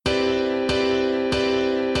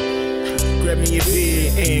grab me a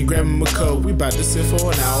beer and grab him a coke. We bout to sit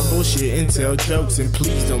for an hour, bullshit and tell jokes. And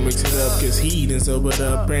please don't mix it up, cause he done sobered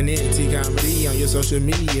up. Brandon T Comedy on your social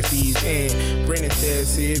media feeds. And Brandon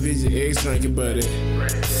Taz if it's your ex drinking buddy.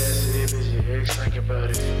 Brandon Taz if it's your ex drinking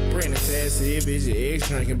buddy. Brandon Taz if it's your ex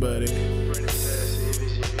drinking buddy. Brandon Taz if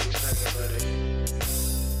it's your ex drinking buddy.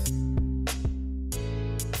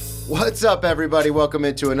 What's up, everybody? Welcome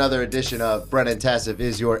into another edition of Brennan Tassif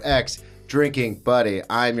is your ex-drinking buddy.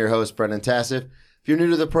 I'm your host, Brennan Tassif. If you're new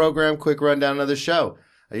to the program, quick rundown of the show.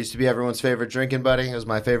 I used to be everyone's favorite drinking buddy. It was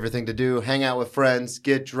my favorite thing to do. Hang out with friends,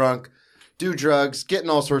 get drunk, do drugs, get in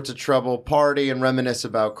all sorts of trouble, party, and reminisce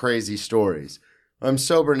about crazy stories. I'm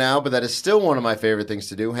sober now, but that is still one of my favorite things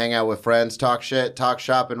to do. Hang out with friends, talk shit, talk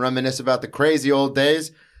shop, and reminisce about the crazy old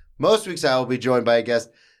days. Most weeks I will be joined by a guest.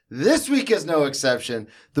 This week is no exception.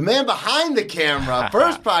 The man behind the camera,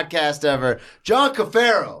 first podcast ever, John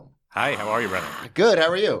Cafaro. Hi, how are you, Brennan? Good, how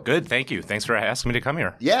are you? Good, thank you. Thanks for asking me to come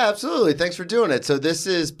here. Yeah, absolutely. Thanks for doing it. So this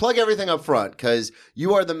is, plug everything up front, because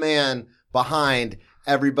you are the man behind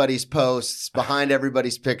everybody's posts, behind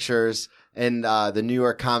everybody's pictures in the New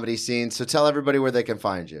York comedy scene. So tell everybody where they can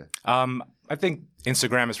find you. I think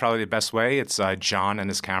Instagram is probably the best way. It's John and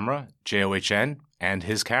his camera, John, and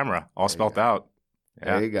his camera, all spelled out.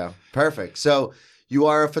 Yeah. There you go. Perfect. So you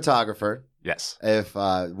are a photographer. Yes. If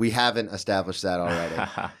we haven't established that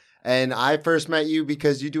already. And I first met you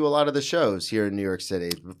because you do a lot of the shows here in New York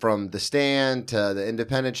City, from The Stand to the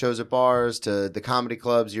independent shows at bars to the comedy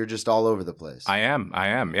clubs. You're just all over the place. I am.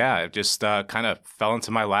 Yeah. It just kind of fell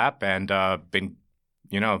into my lap and been,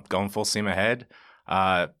 going full steam ahead.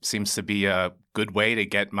 Seems to be a good way to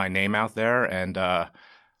get my name out there. And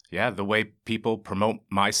the way people promote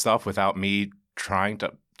my stuff without me trying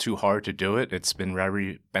too hard to do it, it's been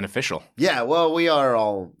very beneficial. Yeah, well, we are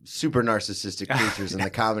all super narcissistic creatures in the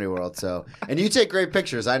comedy world. So, and you take great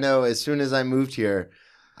pictures. I know as soon as I moved here,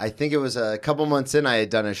 I think it was a couple months in, I had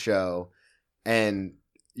done a show and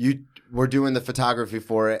you were doing the photography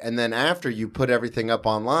for it. And then after, you put everything up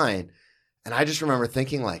online. And I just remember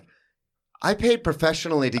thinking, like, I paid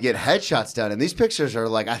professionally to get headshots done, and these pictures are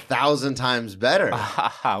like 1,000 times better.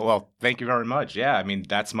 Well, thank you very much. Yeah, I mean,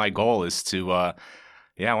 that's my goal is to, I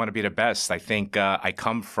want to be the best. I think I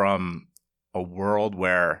come from a world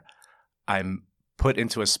where I'm put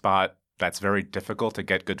into a spot that's very difficult to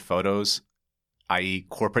get good photos, i.e.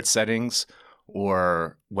 corporate settings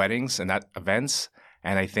or weddings and that events.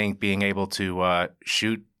 And I think being able to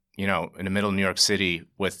shoot, in the middle of New York City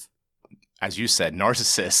with, as you said,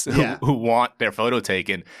 narcissists who want their photo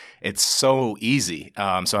taken, it's so easy.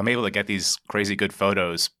 So I'm able to get these crazy good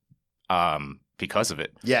photos because of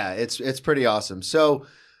it. Yeah, it's pretty awesome. So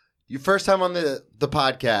your first time on the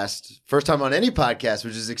podcast, first time on any podcast,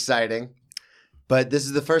 which is exciting, but this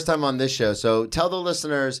is the first time on this show. So tell the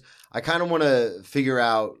listeners, I kind of want to figure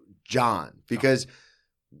out John, because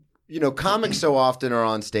comics so often are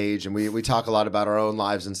on stage and we talk a lot about our own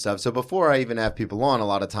lives and stuff. So before I even have people on, a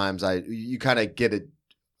lot of times you kind of get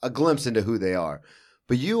a glimpse into who they are.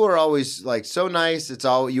 But you are always like so nice.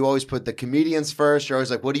 You always put the comedians first. You're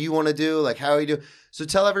always like, what do you want to do? Like, how are you doing? So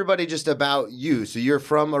tell everybody just about you. So you're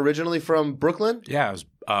originally from Brooklyn? Yeah, I was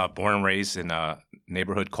born and raised in a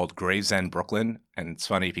neighborhood called Gravesend, Brooklyn. And it's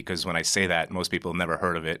funny because when I say that, most people have never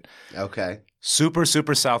heard of it. Okay. Super,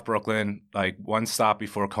 super South Brooklyn, like one stop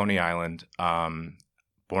before Coney Island. Born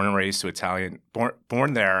and raised to Italian,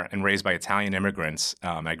 born there and raised by Italian immigrants.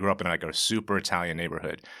 I grew up in like a super Italian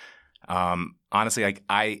neighborhood. Honestly,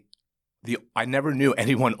 I never knew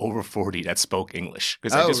anyone over 40 that spoke English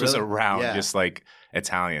because I just was around just like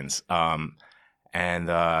Italians.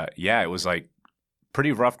 It was like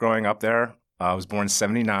pretty rough growing up there. I was born in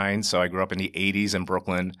 1979, so I grew up in the 80s in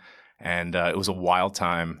Brooklyn, and it was a wild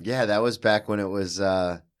time. Yeah, that was back when it was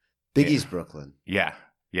Biggie's Brooklyn. Yeah.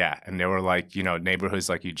 And there were like, neighborhoods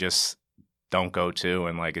like you just don't go to.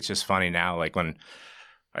 And like, it's just funny now, like when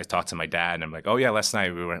I talked to my dad and I'm like, oh yeah, last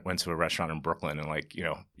night we went to a restaurant in Brooklyn and like,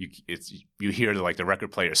 you hear the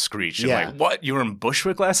record player screech. And like, what? You were in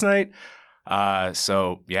Bushwick last night?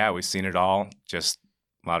 We've seen it all. Just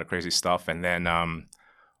a lot of crazy stuff. And then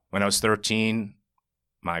when I was 13,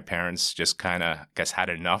 my parents just kind of, had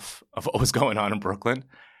enough of what was going on in Brooklyn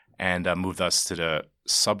and moved us to the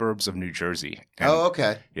suburbs of New Jersey. And,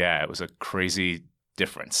 okay. Yeah, it was a crazy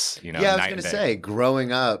difference. Yeah, I was going to say,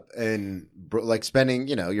 growing up and like spending,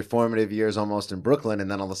 your formative years almost in Brooklyn,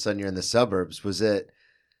 and then all of a sudden you're in the suburbs.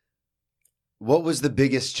 What was the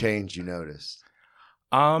biggest change you noticed?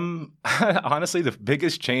 Honestly, the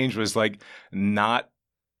biggest change was like not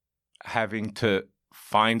having to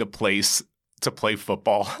find a place to play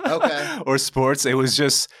football Okay. or sports. It was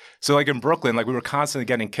just so like in Brooklyn, like we were constantly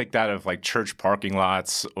getting kicked out of like church parking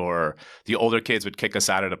lots, or the older kids would kick us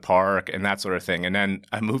out of the park and that sort of thing. And then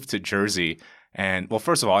I moved to Jersey, and well,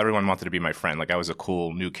 first of all, everyone wanted to be my friend. Like I was a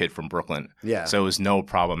cool new kid from Brooklyn. Yeah. So it was no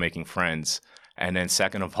problem making friends. And then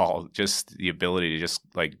second of all, just the ability to just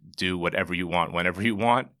like do whatever you want, whenever you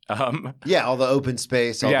want. Yeah, all the open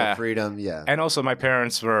space, all the freedom. Yeah. And also my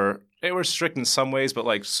parents were strict in some ways, but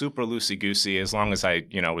like super loosey-goosey as long as I,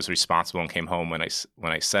 was responsible and came home when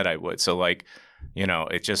I said I would. So like,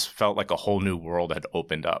 it just felt like a whole new world had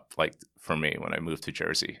opened up like for me when I moved to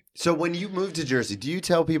Jersey. So when you moved to Jersey, do you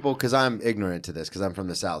tell people, because I'm ignorant to this because I'm from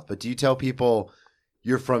the South, but do you tell people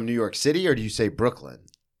you're from New York City, or do you say Brooklyn?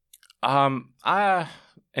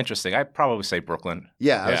 Interesting. I'd probably say Brooklyn.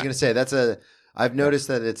 Yeah, I was going to say I've noticed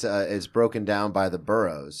that it's broken down by the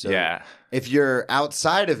boroughs. So yeah. If you're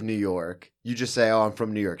outside of New York, you just say, "Oh, I'm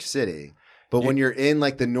from New York City." But when you're in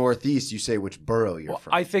like the Northeast, you say which borough you're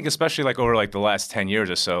from. I think especially like over like the last 10 years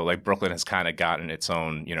or so, like Brooklyn has kind of gotten its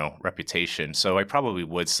own, reputation. So I probably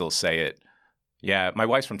would still say it. Yeah, my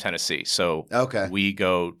wife's from Tennessee, so we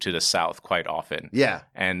go to the South quite often. Yeah.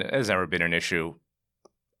 And there's never been an issue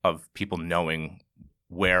of people knowing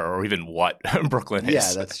where or even what Brooklyn is.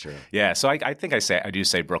 Yeah, that's true. Yeah, so I think I do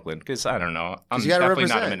say Brooklyn because I don't know. I'm definitely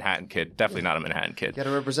not a Manhattan kid. Definitely not a Manhattan kid. You got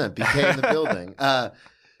to represent. BK in the building.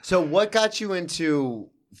 So what got you into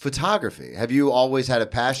photography? Have you always had a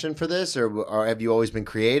passion for this, or have you always been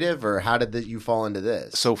creative, or how did you fall into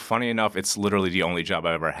this? So funny enough, it's literally the only job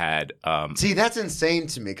I've ever had. See, that's insane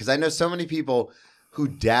to me because I know so many people who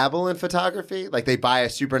dabble in photography. Like they buy a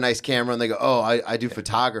super nice camera and they go, "Oh, I do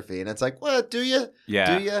photography," and it's like, "What? Do you?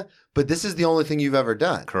 Yeah. Do you?" But this is the only thing you've ever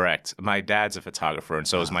done. Correct. My dad's a photographer, and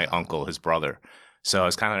so is my uncle, his brother. So I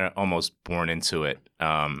was kind of almost born into it.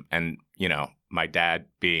 And my dad,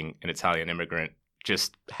 being an Italian immigrant,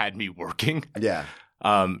 just had me working. Yeah.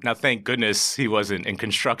 Now, thank goodness he wasn't in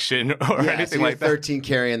construction or anything like that. 13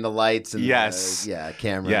 carrying the lights and yes.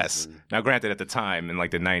 Cameras. Yes. Now, granted, at the time in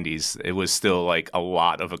like the 90s, it was still like a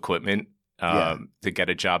lot of equipment to get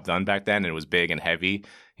a job done back then. And it was big and heavy.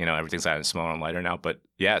 Everything's gotten smaller and lighter now. But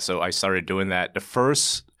yeah, so I started doing that. The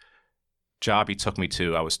first job he took me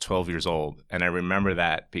to, I was 12 years old. And I remember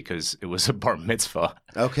that because it was a bar mitzvah.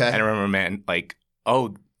 Okay. And I remember, man, like,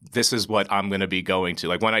 oh, this is what I'm going to be going to.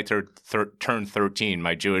 Like when I turn 13,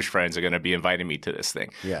 my Jewish friends are going to be inviting me to this thing.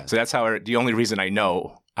 Yeah. So that's the only reason I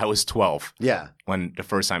know I was 12. Yeah. When the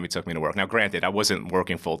first time he took me to work. Now, granted, I wasn't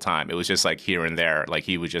working full time. It was just like here and there. Like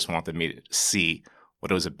he would just wanted me to see what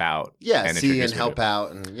it was about. Yeah. And see and help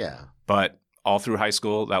out. And yeah. But all through high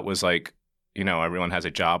school, that was like, everyone has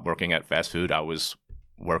a job working at fast food. I was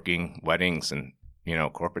working weddings and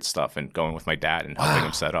corporate stuff and going with my dad and helping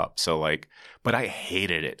him set up. So like, but I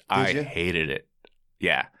hated it. Hated it.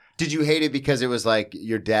 Yeah. Did you hate it because it was like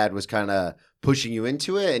your dad was kind of pushing you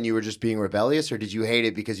into it and you were just being rebellious, or did you hate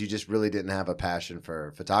it because you just really didn't have a passion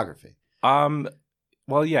for photography?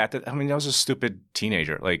 Well, yeah. I was a stupid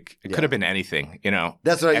teenager. Like it could have been anything,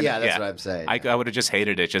 That's what. That's what I'm saying. I would have just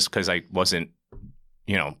hated it just because I wasn't,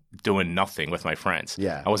 doing nothing with my friends.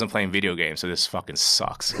 Yeah. I wasn't playing video games, so this fucking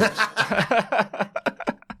sucks.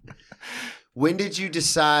 When did you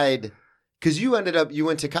decide? Because you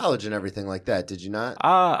went to college and everything like that, did you not?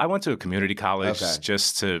 I went to a community college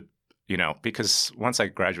just to, because once I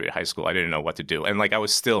graduated high school, I didn't know what to do. And like I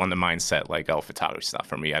was still on the mindset like, oh, photography's not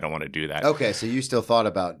for me. I don't want to do that. Okay, so you still thought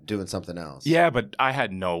about doing something else. Yeah, but I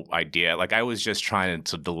had no idea. Like I was just trying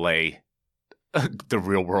to delay the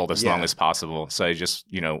real world as long as possible. So I just,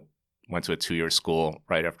 went to a 2-year school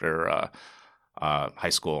right after high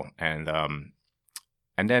school. And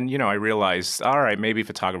then, I realized, all right, maybe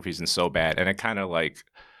photography isn't so bad. And I kind of like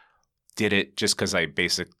did it just because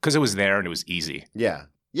because it was there and it was easy. Yeah.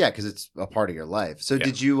 Yeah, because it's a part of your life. So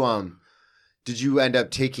did you end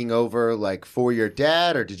up taking over like for your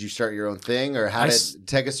dad, or did you start your own thing, or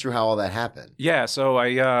take us through how all that happened? Yeah. So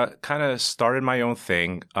I kind of started my own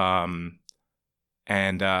thing.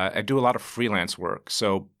 And I do a lot of freelance work.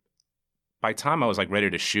 So by the time I was like ready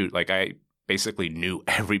to shoot, like I basically knew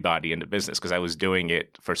everybody in the business because I was doing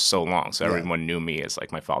it for so long. So everyone knew me as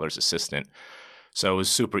like my father's assistant. So it was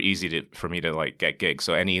super easy for me to like get gigs.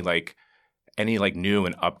 So any new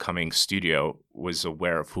and upcoming studio was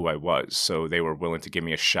aware of who I was. So they were willing to give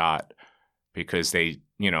me a shot because they,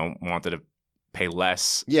 wanted to pay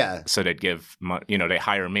less. Yeah. So they'd they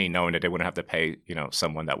hire me knowing that they wouldn't have to pay,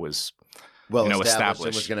 someone that was established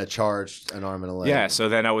and was going to charge an arm and a leg. Yeah, so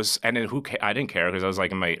then I didn't care because I was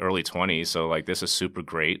like in my early 20s, so like this is super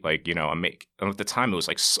great. Like, at the time it was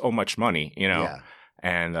like so much money, Yeah.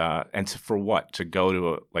 For what? To go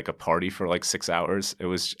to a party for like 6 hours? It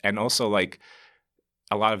was, and also like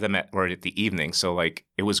a lot of them were at the evening. So like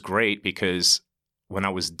it was great because when I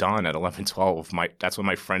was done at 11, 12, that's when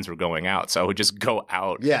my friends were going out. So I would just go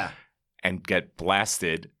out and get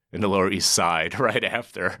blasted in the Lower East Side right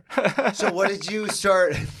after. So what did you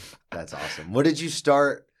start? That's awesome. What did you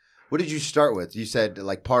start with? You said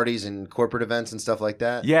like parties and corporate events and stuff like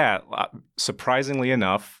that? Yeah. Surprisingly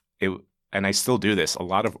enough, and I still do this, a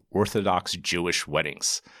lot of Orthodox Jewish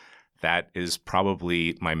weddings. That is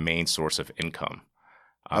probably my main source of income.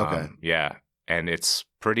 Okay. Yeah. And it's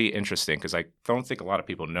pretty interesting because I don't think a lot of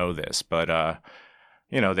people know this, but,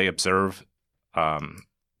 they observe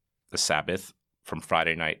the Sabbath from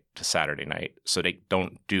Friday night to Saturday night. So they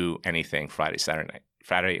don't do anything Friday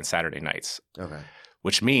and Saturday nights. Okay.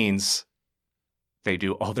 Which means they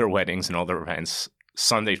do all their weddings and all their events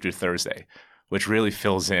Sunday through Thursday, which really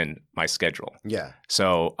fills in my schedule. Yeah.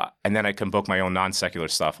 So, and then I can book my own non-secular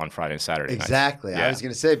stuff on Friday and Saturday nights. Exactly. Yeah. I was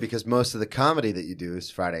going to say, because most of the comedy that you do is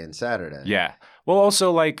Friday and Saturday. Yeah. Well,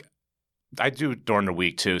 also, like, I do during the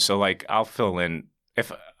week, too. So, like, I'll fill in.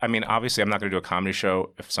 Obviously, I'm not going to do a comedy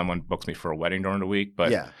show if someone books me for a wedding during the week. But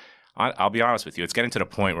yeah. I'll be honest with you. It's getting to the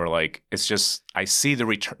point where, like, it's just, I see the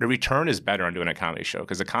return. The return is better on doing a comedy show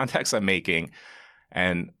because the contacts I'm making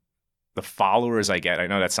and the followers I get, I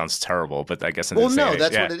know that sounds terrible, but I guess in this age,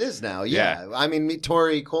 that's what it is now. Yeah. I mean,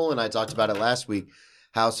 Tori Cole and I talked about it last week,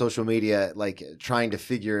 how social media, like trying to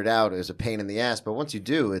figure it out is a pain in the ass. But once you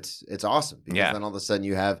do, it's awesome because then all of a sudden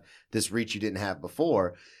you have this reach you didn't have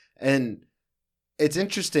before. And it's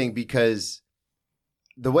interesting because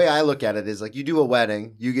the way I look at it is like you do a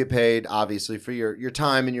wedding, you get paid obviously for your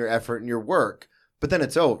time and your effort and your work. But then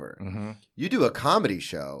it's over. Mm-hmm. You do a comedy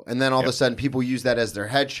show, and then all of a sudden people use that as their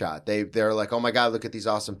headshot. They're like, oh my God, look at these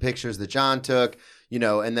awesome pictures that John took,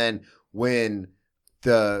 and then when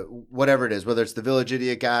whatever it is, whether it's the Village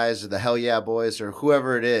Idiot guys or the Hell Yeah Boys or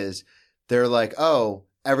whoever it is, they're like, oh,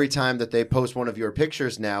 every time that they post one of your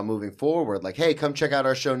pictures now moving forward, like, hey, come check out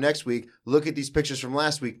our show next week. Look at these pictures from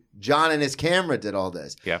last week. John and his camera did all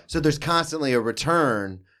this. Yeah. So there's constantly a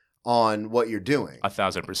return on what you're doing.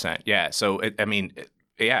 1,000%. Yeah. So,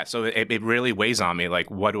 so it really weighs on me.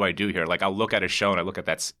 Like, what do I do here? Like, I'll look at a show and I look at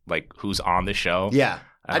that's like who's on the show. Yeah.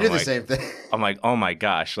 I do the same thing. I'm like, oh my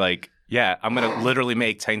gosh. Like, yeah, I'm going to literally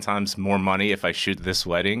make 10 times more money if I shoot this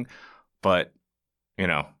wedding. But,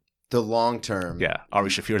 the long term. Yeah.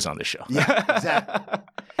 Ari Shafir's on the show. Yeah, exactly.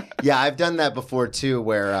 Yeah, I've done that before too,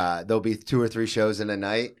 where there'll be 2 or 3 shows in a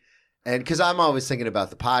night. And because I'm always thinking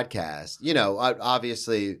about the podcast,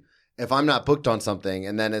 obviously if I'm not booked on something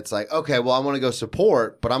and then it's like, okay, well, I want to go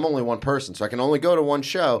support, but I'm only one person, so I can only go to one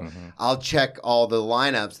show. Mm-hmm. I'll check all the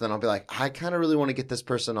lineups. Then I'll be like, I kind of really want to get this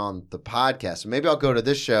person on the podcast. So maybe I'll go to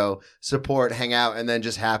this show, support, hang out, and then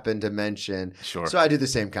just happen to mention. Sure. So I do the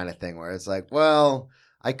same kind of thing where it's like, well,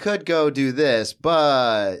 I could go do this,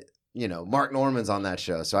 but, Mark Norman's on that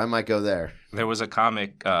show, so I might go there. There was a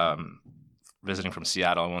comic visiting from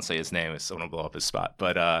Seattle. I won't say his name. So I don't blow up his spot.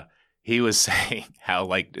 But he was saying how,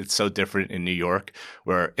 like, it's so different in New York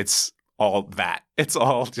where it's all that. It's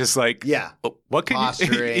all just like, what can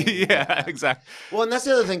posturing. You... yeah, exactly. Well, and that's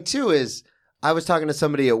the other thing, too, is I was talking to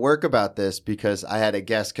somebody at work about this because I had a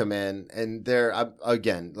guest come in and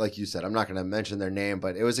again, like you said, I'm not going to mention their name,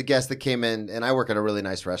 but it was a guest that came in and I work at a really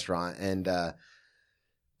nice restaurant and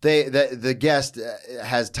the guest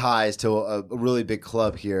has ties to a really big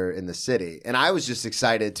club here in the city, and I was just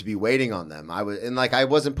excited to be waiting on them. I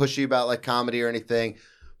wasn't pushy about like comedy or anything,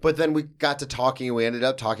 but then we got to talking, and we ended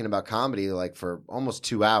up talking about comedy like for almost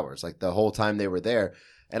 2 hours, like the whole time they were there.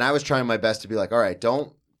 And I was trying my best to be like, all right,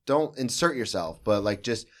 don't insert yourself, but like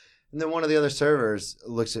just. And then one of the other servers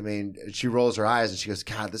looks at me and she rolls her eyes and she goes,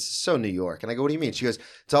 God, this is so New York. And I go, what do you mean? She goes,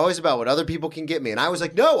 it's always about what other people can get me. And I was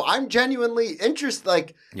like, no, I'm genuinely interested.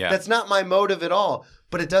 Like, That's not my motive at all.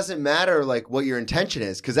 But it doesn't matter like what your intention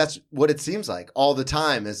is, because that's what it seems like all the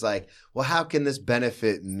time is like, well, how can this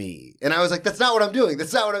benefit me? And I was like, that's not what I'm doing.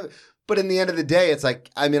 That's not what I'm. But in the end of the day, it's like,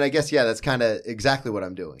 I mean, I guess, that's kind of exactly what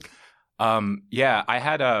I'm doing. I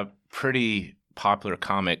had a pretty popular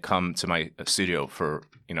comic come to my studio for,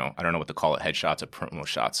 I don't know what to call it, headshots or promo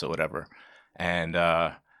shots or whatever. And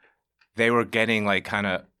they were getting like kind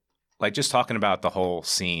of like just talking about the whole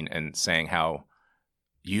scene and saying how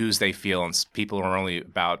used they feel and people are only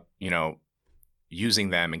about, using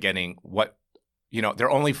them and getting what, they're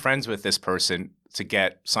only friends with this person to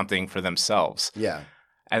get something for themselves. Yeah.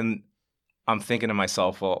 And I'm thinking to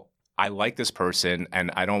myself, well, I like this person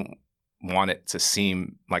and I don't want it to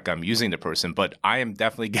seem like I'm using the person, but I am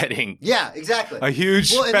definitely getting Yeah, exactly. a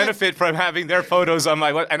huge Well, and benefit from having their photos on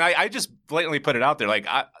my and I just blatantly put it out there like,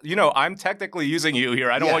 I'm technically using you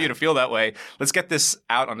here. I don't Yeah. want you to feel that way. Let's get this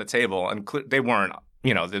out on the table. And they weren't,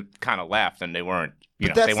 they kind of laughed and they weren't,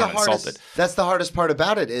 they weren't insulted. That's the hardest part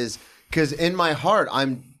about it is because in my heart,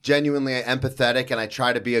 I'm genuinely empathetic and I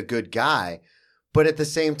try to be a good guy. But at the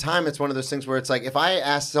same time, it's one of those things where it's like, if I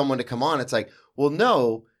ask someone to come on, it's like, well,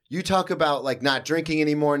 no, you talk about like not drinking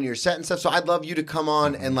anymore in your set and stuff. So I'd love you to come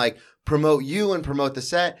on and like promote you and promote the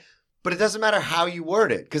set. But it doesn't matter how you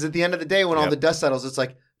word it. Because at the end of the day, when all the dust settles, it's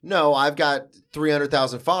like, no, I've got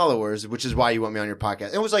 300,000 followers, which is why you want me on your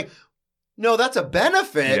podcast. It was like, no, that's a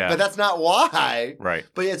benefit, but that's not why. Right.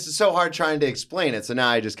 But it's so hard trying to explain it. So now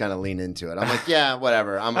I just kind of lean into it. I'm like, yeah,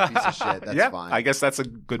 whatever. I'm a piece of shit. That's fine. I guess that's a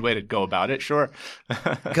good way to go about it. Sure.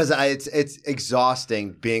 Because it's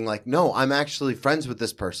exhausting being like, no, I'm actually friends with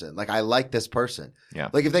this person. Like, I like this person. Yeah.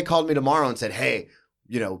 Like, if they called me tomorrow and said, hey,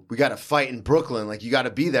 we got to fight in Brooklyn. Like, you got to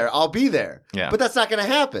be there. I'll be there. Yeah. But that's not going to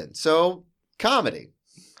happen. So, comedy.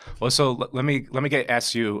 Well, so let me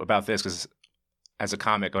ask you about this because as a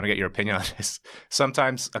comic, I want to get your opinion on this.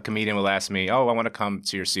 Sometimes a comedian will ask me, oh, I want to come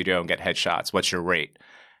to your studio and get headshots. What's your rate?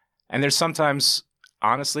 And there's sometimes,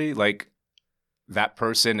 honestly, like that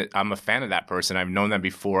person, I'm a fan of that person. I've known them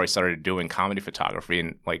before I started doing comedy photography.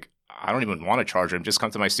 And like, I don't even want to charge them. Just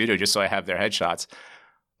come to my studio just so I have their headshots.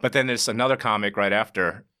 But then there's another comic right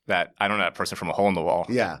after that. I don't know that person from a hole in the wall.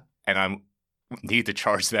 Yeah. And I'm need to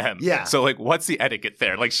charge them. Yeah. So like, what's the etiquette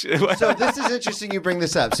there? Like, so this is interesting you bring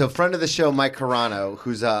this up. So friend of the show, Mike Carano,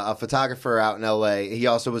 who's a photographer out in LA. He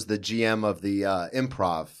also was the GM of the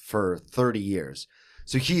Improv for 30 years.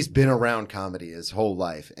 So he's been around comedy his whole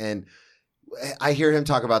life. And I hear him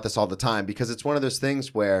talk about this all the time because it's one of those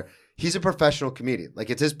things where he's a professional comedian. Like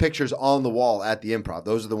it's his pictures on the wall at the Improv.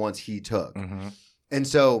 Those are the ones he took. Mm-hmm. And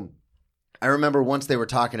so I remember once they were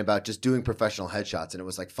talking about just doing professional headshots and it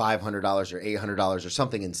was like $500 or $800 or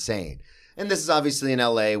something insane. And this is obviously in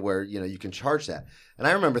LA where, you can charge that. And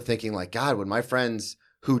I remember thinking like, God, when my friends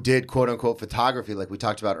who did quote unquote photography, like we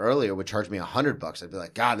talked about earlier, would charge me $100, I'd be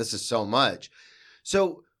like, God, this is so much.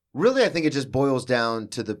 So really, I think it just boils down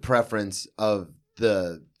to the preference of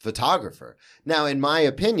the photographer. Now, in my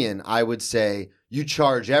opinion, I would say you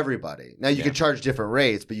charge everybody. Now, you can charge different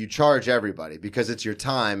rates, but you charge everybody because it's your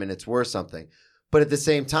time and it's worth something. But at the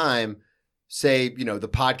same time, say, the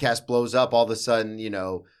podcast blows up all of a sudden,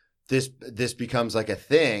 this becomes like a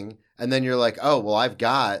thing. And then you're like, oh, well, I've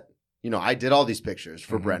got, I did all these pictures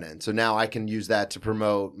for Brennan. So now I can use that to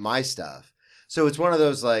promote my stuff. So it's one of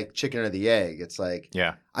those like chicken or the egg. It's like,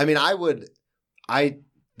 I mean,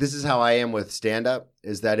 this is how I am with stand-up,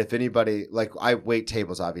 is that if anybody, like I wait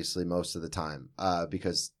tables obviously most of the time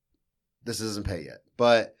because this doesn't pay yet.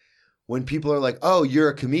 But when people are like, oh, you're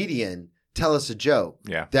a comedian, tell us a joke.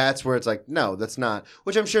 Yeah. That's where it's like, no, that's not.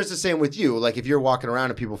 Which I'm sure it's the same with you. Like if you're walking around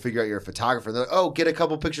and people figure out you're a photographer, they're like, oh, get a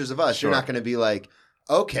couple pictures of us. Sure. You're not going to be like,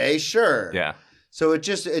 okay, sure. Yeah. So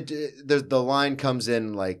the line comes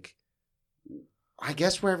in like, I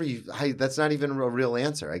guess wherever that's not even a real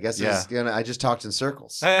answer. I guess I just talked in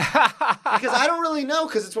circles. Because I don't really know,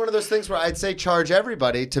 because it's one of those things where I'd say charge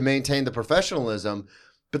everybody to maintain the professionalism.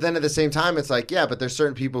 But then at the same time, it's like, yeah, but there's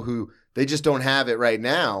certain people who they just don't have it right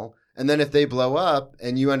now. And then if they blow up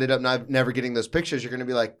and you ended up never getting those pictures, you're going to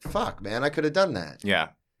be like, fuck, man, I could have done that. Yeah.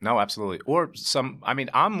 No, absolutely. Or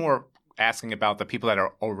I'm more asking about the people that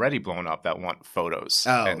are already blown up that want photos.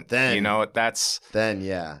 Oh, and, then. Then,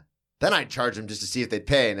 yeah. Then I'd charge them just to see if they'd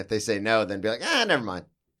pay. And if they say no, then be like, never mind.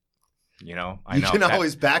 I know. You can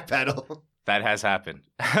always backpedal. That has happened.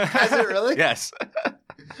 Has it really? Yes.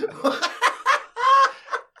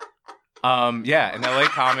 An LA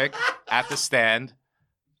comic at the stand,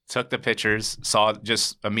 took the pictures, saw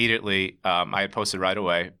just immediately. I had posted right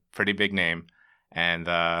away, pretty big name. And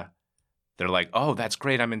they're like, oh, that's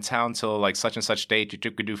great. I'm in town till like such and such date. You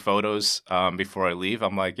could do photos before I leave.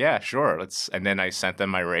 I'm like, yeah, sure. And then I sent them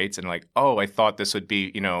my rates and like, oh, I thought this would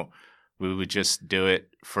be, we would just do it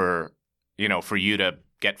for you to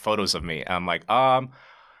get photos of me. And I'm like,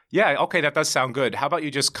 yeah, okay, that does sound good. How about you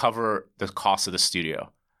just cover the cost of the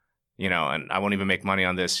studio? And I won't even make money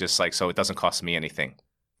on this, just like, so it doesn't cost me anything.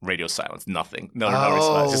 Radio silence, nothing. No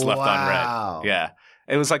response, just left on red. Yeah.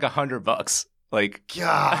 It was like $100. Like,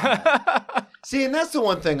 God. See, and that's the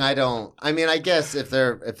one thing I don't. I mean, I guess if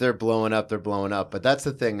they're blowing up, they're blowing up. But that's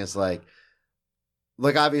the thing is like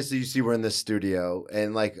like obviously you see we're in this studio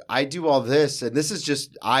and like I do all this and this is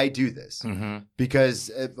just I do this because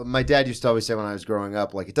my dad used to always say when I was growing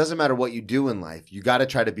up, like it doesn't matter what you do in life, you got to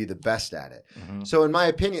try to be the best at it. So in my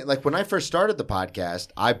opinion, like when I first started the podcast,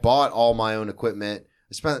 I bought all my own equipment.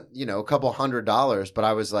 I spent, a couple $100, but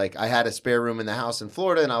I was like, I had a spare room in the house in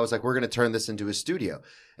Florida and I was like, we're going to turn this into a studio.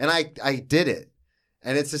 And I did it.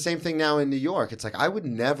 And it's the same thing now in New York. It's like, I would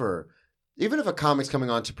never, even if a comic's coming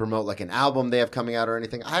on to promote like an album they have coming out or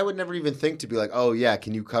anything, I would never even think to be like, oh yeah,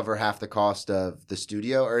 can you cover half the cost of the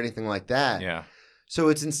studio or anything like that? Yeah. So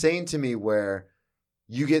it's insane to me where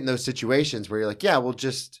you get in those situations where you're like, yeah, we'll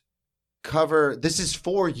just cover, this is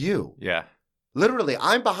for you. Yeah. Literally,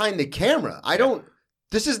 I'm behind the camera.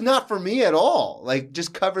 This is not for me at all. Like,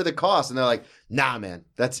 just cover the cost. And they're like, nah, man,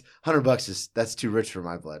 that's $100 that's too rich for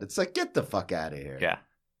my blood. It's like, get the fuck out of here. Yeah.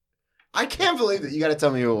 I can't believe that. You got to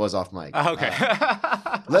tell me who it was off mic. Okay.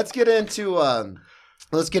 Let's get into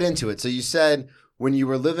it. So you said when you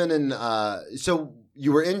were living in, so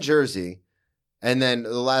you were in Jersey, and then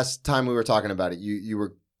the last time we were talking about it,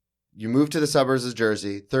 you moved to the suburbs of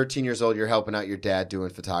Jersey, 13 years old, you're helping out your dad doing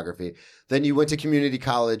photography. Then you went to community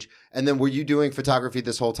college, and then were you doing photography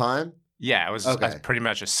this whole time? Yeah, I was pretty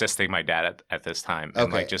much assisting my dad at this time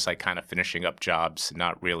and like just like kind of finishing up jobs,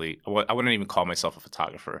 not really. I wouldn't even call myself a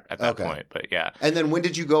photographer at that point, but yeah. And then when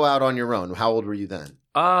did you go out on your own? How old were you then?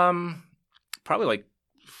 Probably like,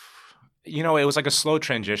 it was like a slow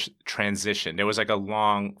transition. There was like a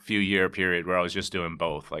long few-year period where I was just doing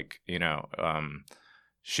both, like,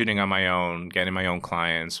 shooting on my own, getting my own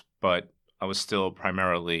clients, but I was still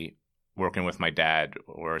primarily working with my dad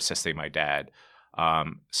or assisting my dad.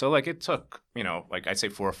 So like it took, like I'd say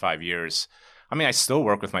 4 or 5 years. I mean, I still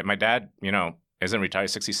work with my dad, isn't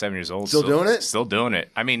retired, 67 years old. Still doing it? Still doing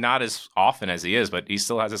it. I mean, not as often as he is, but he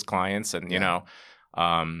still has his clients and,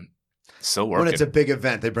 still working. When it's a big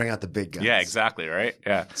event, they bring out the big guns. Yeah, exactly. Right.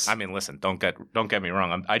 Yeah. I mean, listen, don't get me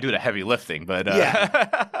wrong. I do the heavy lifting, but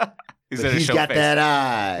he's got face. That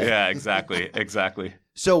eye. Yeah, exactly.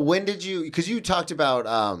 So when did you, because you talked about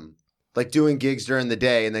like doing gigs during the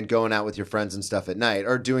day and then going out with your friends and stuff at night,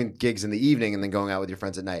 or doing gigs in the evening and then going out with your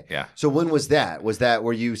friends at night. Yeah. So when was that?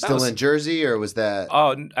 Were you still in Jersey or was that?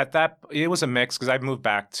 Oh, it was a mix because I moved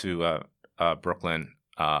back to Brooklyn,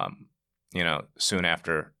 soon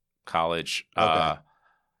after college. Okay.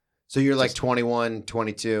 So you're like 21,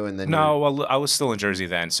 22, and then... No, well, I was still in Jersey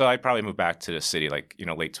then. So I probably moved back to the city like,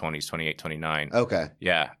 late 20s, 28, 29. Okay.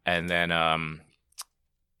 Yeah. And then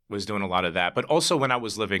was doing a lot of that. But also when I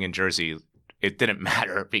was living in Jersey, it didn't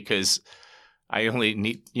matter because I only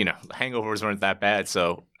need, hangovers weren't that bad.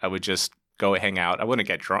 So I would just go hang out. I wouldn't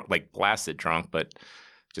get drunk, like blasted drunk, but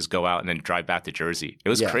just go out and then drive back to Jersey. It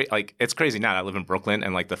was crazy. Like, it's crazy now. I live in Brooklyn,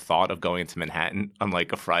 and like the thought of going to Manhattan on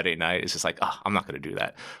like a Friday night is just like, I'm not going to do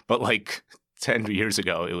that. But like 10 years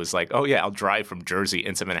ago, it was like, oh yeah, I'll drive from Jersey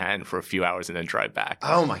into Manhattan for a few hours and then drive back.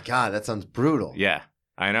 Oh my God, that sounds brutal. Yeah,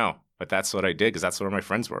 I know. But that's what I did because that's where my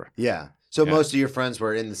friends were. Yeah. So most of your friends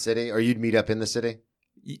were in the city, or you'd meet up in the city?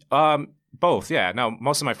 Both, yeah. No,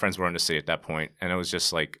 most of my friends were in the city at that point, and it was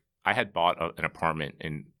just like I had bought an apartment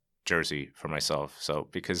in Jersey for myself. So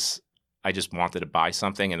because I just wanted to buy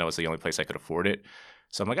something and that was the only place I could afford it.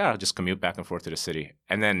 So I'm like, I'll just commute back and forth to the city.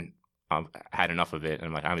 And then I had enough of it. And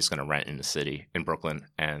I'm like, I'm just going to rent in the city in Brooklyn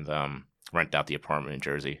and rent out the apartment in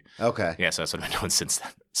Jersey. Okay. Yeah. So that's what I've been doing since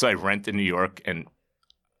then. So I rent in New York and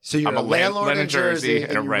so you're a landlord in Jersey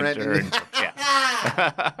and a renter.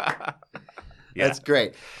 Yeah. That's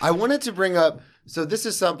great. I wanted to bring up, so this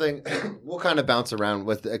is something we'll kind of bounce around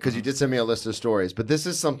with because you did send me a list of stories, but this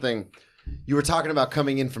is something you were talking about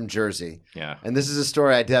coming in from Jersey. Yeah. And this is a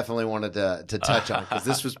story I definitely wanted to touch on because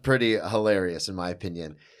this was pretty hilarious in my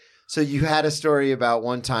opinion. So you had a story about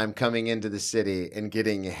one time coming into the city and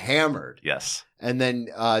getting hammered. Yes. And then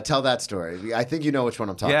tell that story. I think you know which one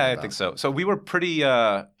I'm talking about. Yeah, I think so. So we were pretty,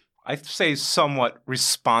 I'd say somewhat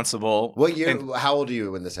responsible. What year? How old are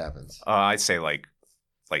you when this happens? I'd say like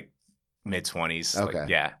mid-20s. Okay. Like,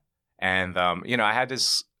 yeah. And, I had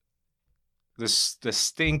this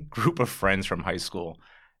distinct group of friends from high school.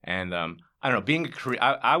 And I don't know, being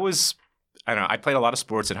I played a lot of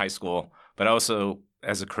sports in high school, but also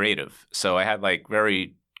as a creative. So I had like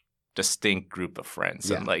very distinct group of friends.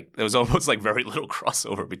 Yeah. And like there was almost like very little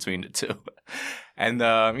crossover between the two. And,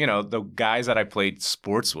 the guys that I played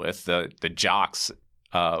sports with, the jocks,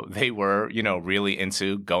 they were, really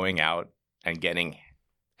into going out and getting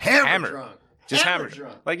hammered. Drunk. Just hammered.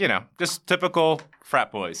 Drunk. Like, just typical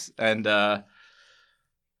frat boys. And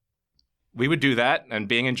we would do that. And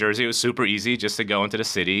being in Jersey, it was super easy just to go into the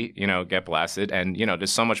city, get blasted. And,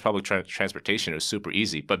 there's so much public transportation. It was super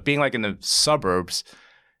easy. But being like in the suburbs,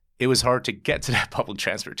 it was hard to get to that public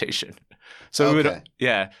transportation. So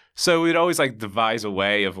So we'd always like devise a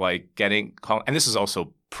way of like and this is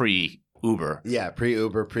also pre-Uber. Yeah,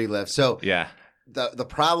 pre-Uber, pre-Lyft. So yeah. The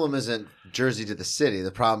problem isn't Jersey to the city.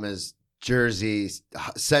 The problem is Jersey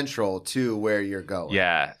Central to where you're going.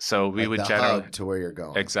 Yeah, so we would generally hub to where you're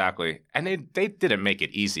going. Exactly, and they didn't make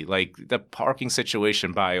it easy. Like the parking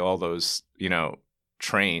situation by all those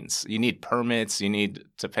trains, you need permits, you need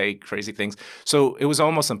to pay crazy things. So it was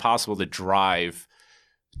almost impossible to drive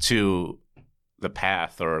to the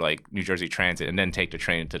Path or like New Jersey Transit and then take the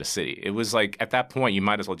train into the city. It was like at that point you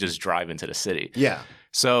might as well just drive into the city. Yeah.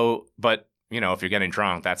 So, but if you're getting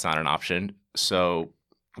drunk, that's not an option. So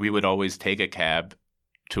we would always take a cab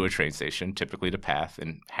to a train station, typically the Path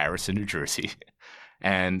in Harrison, New Jersey,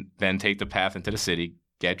 and then take the Path into the city,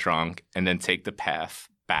 get drunk, and then take the Path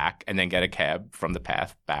back, and then get a cab from the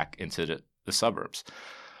Path back into the suburbs.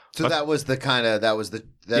 So that's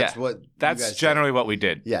generally what we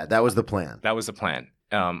did. Yeah, that was the plan. That was the plan.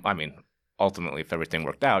 I mean, ultimately, if everything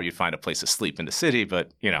worked out, you'd find a place to sleep in the city,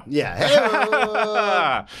 but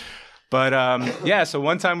Yeah. But so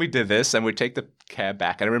one time we did this and we'd take the cab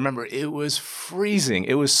back. And I remember it was freezing.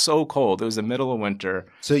 It was so cold. It was the middle of winter.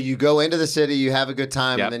 So you go into the city, you have a good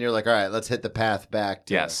time, Yep. and then you're like, all right, let's hit the Path back.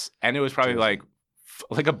 Yes. And it was probably like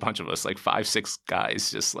a bunch of us, like 5-6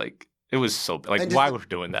 guys, just like, it was so, like, why were we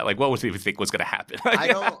doing that? Like, what would we think was going to happen?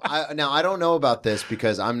 I don't know about this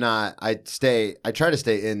because I try to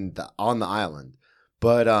stay on the island,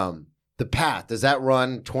 but the Path, does that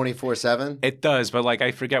run 24/7? It does, but like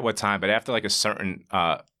I forget what time. But after like a certain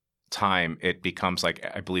time, it becomes like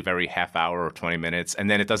I believe every half hour or 20 minutes,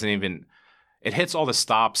 and then it doesn't even. It hits all the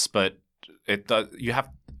stops, but it does. You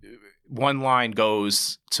have one line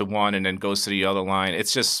goes to one and then goes to the other line.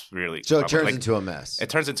 It's just really so it turns into a mess. It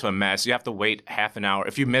turns into a mess. You have to wait half an hour.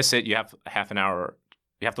 If you miss it, you have half an hour.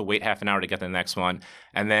 You have to wait half an hour to get to the next one,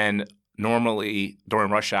 and then. Normally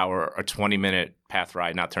during rush hour, a 20-minute Path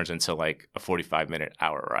ride now turns into like a 45-minute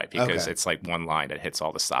hour ride because it's like one line that hits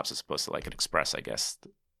all the stops as opposed to like an express, I guess.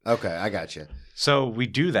 Okay, I got you. So we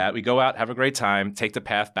do that. We go out, have a great time, take the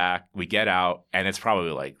Path back. We get out, and it's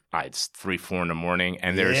probably like it's 3-4 in the morning,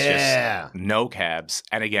 and there's just no cabs.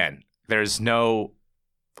 And again, there's no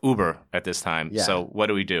Uber at this time. Yeah. So what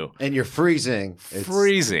do we do? And you're freezing.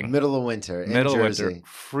 Freezing. Middle of winter in Jersey. Winter,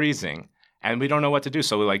 freezing. And we don't know what to do,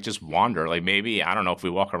 so we like just wander. Like maybe, I don't know, if we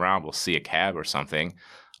walk around, we'll see a cab or something.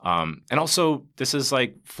 And also, this is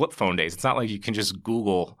like flip phone days. It's not like you can just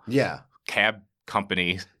Google cab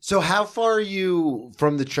company. So how far are you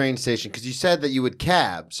from the train station? Because you said that you would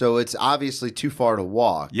cab, so it's obviously too far to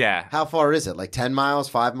walk. Yeah. How far is it? Like 10 miles,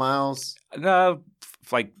 5 miles?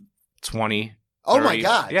 Like 20. 30. Oh my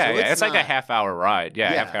God. Yeah, so it's like a half-hour ride.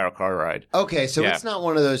 Yeah, half-hour car ride. Okay, so it's not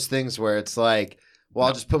one of those things where it's like, well,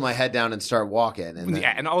 I'll just put my head down and start walking. And then...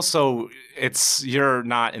 Yeah, and also you're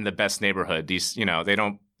not in the best neighborhood. These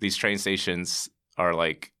train stations are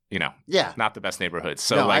like, not the best neighborhoods.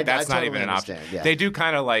 So that's not even an option. Yeah. They do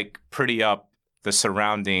kind of like pretty up the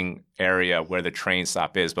surrounding area where the train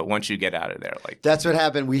stop is, but once you get out of there, like that's what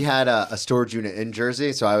happened. We had a storage unit in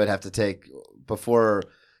Jersey, so I would have to take before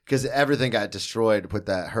because everything got destroyed with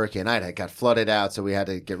that Hurricane Ida. It got flooded out, so we had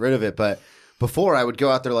to get rid of it, but. Before, I would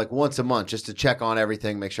go out there like once a month just to check on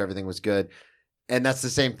everything, make sure everything was good. And that's the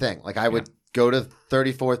same thing. Like I would go to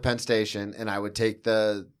 34th Penn Station and I would take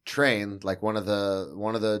the train, like one of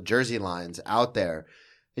the Jersey lines out there.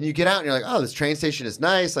 And you get out and you're like, oh, this train station is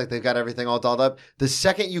nice. Like they've got everything all dolled up. The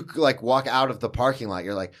second you like walk out of the parking lot,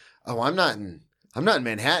 you're like, oh, I'm not in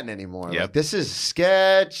Manhattan anymore. Yep. Like, this is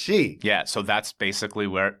sketchy. Yeah, so that's basically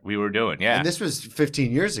where we were doing. Yeah. And this was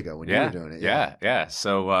 15 years ago when you were doing it. Yeah.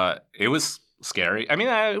 So it was scary. I mean,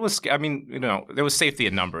 there was safety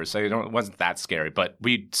in numbers. It wasn't that scary, but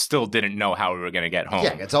we still didn't know how we were going to get home.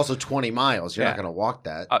 Yeah, it's also 20 miles. You're not going to walk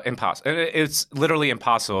that. Impossible. It's literally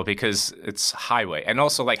impossible because it's highway. And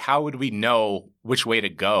also, like, how would we know which way to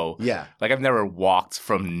go? Yeah. Like, I've never walked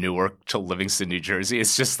from Newark to Livingston, New Jersey.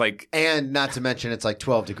 It's just like... And not to mention, it's like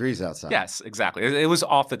 12 degrees outside. Yes, exactly. It was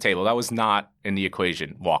off the table. That was not in the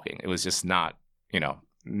equation, walking. It was just not,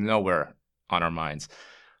 nowhere on our minds.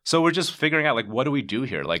 So we're just figuring out, like, what do we do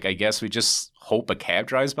here? Like, I guess we just hope a cab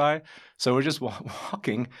drives by. So we're just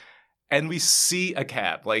walking, and we see a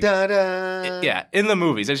cab. Like, in the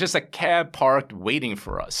movies. It's just a cab parked waiting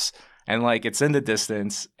for us. And, like, it's in the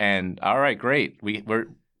distance. And, all right, great. We're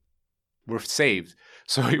saved.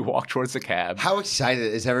 So we walk towards the cab. How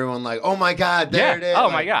excited is everyone? Like, oh my God, there it is. Oh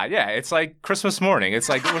like, my God. Yeah. It's like Christmas morning. It's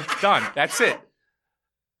like, we're done. That's it.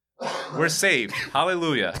 We're saved.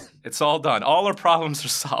 Hallelujah. It's all done. All our problems are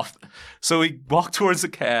solved. So we walk towards the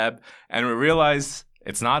cab and we realize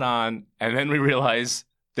it's not on. And then we realize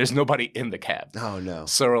there's nobody in the cab. Oh no.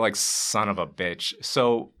 So we're like, son of a bitch.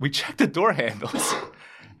 So we check the door handles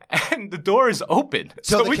and the door is open.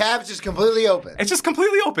 So the cab's just completely open. It's just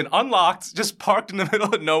completely open, unlocked, just parked in the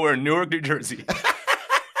middle of nowhere in Newark, New Jersey.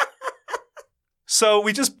 So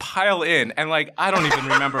we just pile in, and like I don't even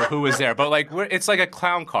remember who was there, but like it's like a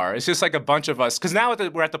clown car. It's just like a bunch of us, because now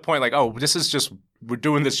we're at the point like, oh, we're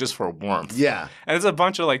doing this just for warmth. Yeah, and it's a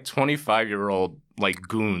bunch of like 25-year-old like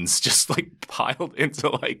goons just like piled into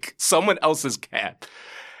like someone else's cab,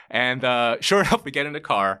 and sure enough, we get in the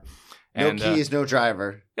car. No keys, no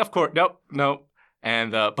driver. Of course, nope.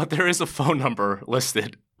 And but there is a phone number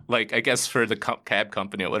listed, like I guess for the cab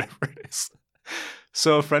company or whatever it is.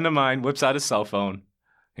 So a friend of mine whips out his cell phone,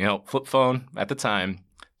 flip phone at the time,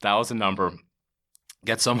 dials a number,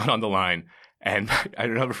 gets someone on the line, and I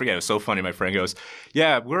don't never forget. It was so funny. My friend goes,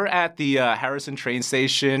 "Yeah, we're at the Harrison train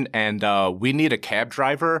station, and we need a cab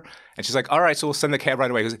driver." And she's like, "All right, so we'll send the cab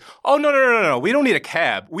right away." He goes, "Oh no, we don't need a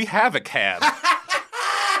cab. We have a cab.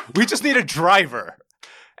 We just need a driver."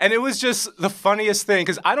 And it was just the funniest thing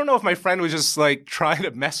because I don't know if my friend was just like trying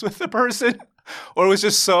to mess with the person, or was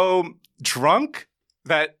just so drunk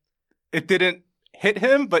that it didn't hit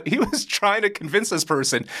him, but he was trying to convince this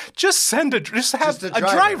person, just have a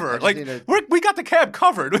driver. Like we got the cab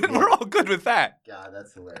covered. Yeah. We're all good with that. God,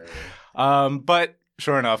 that's hilarious. But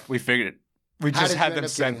sure enough, we figured we just had them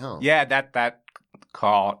send home. Yeah, that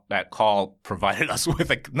call provided us with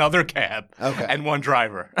another cab and one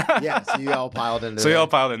driver. Yeah, so you all piled in there. So you all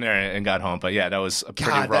piled in there and got home. But yeah, that was a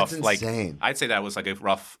pretty rough. That's insane. I'd say that was like a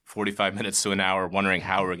rough 45 minutes to an hour, wondering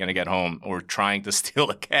how we're going to get home or trying to steal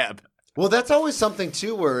a cab. Well, that's always something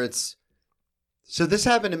too, where it's. So this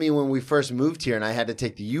happened to me when we first moved here, and I had to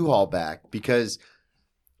take the U-Haul back because,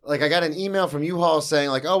 like, I got an email from U-Haul saying,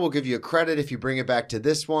 like, "Oh, we'll give you a credit if you bring it back to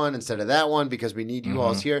this one instead of that one because we need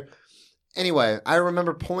U-Hauls here." Anyway, I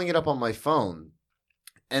remember pulling it up on my phone,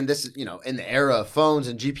 and this is, in the era of phones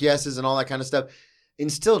and GPSs and all that kind of stuff, and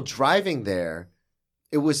still driving there,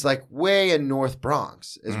 it was like way in North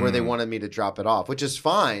Bronx is where they wanted me to drop it off, which is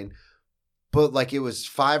fine, but like it was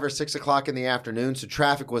 5 or 6 o'clock in the afternoon, so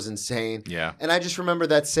traffic was insane. Yeah. And I just remember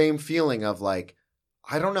that same feeling of like,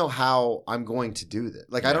 I don't know how I'm going to do this.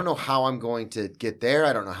 Like, I don't know how I'm going to get there.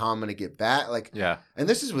 I don't know how I'm going to get back. Like, yeah. And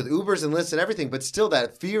this is with Ubers and Lyfts and everything, but still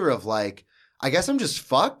that fear of like, I guess I'm just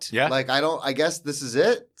fucked. Yeah. Like, I guess this is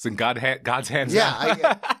it. It's in God's hands.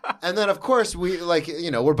 Yeah. And then, of course, we like,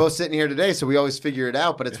 we're both sitting here today, so we always figure it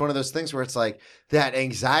out. But it's one of those things where it's like that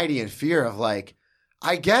anxiety and fear of like,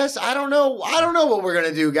 I guess, I don't know what we're going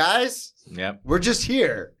to do, guys. Yep. We're just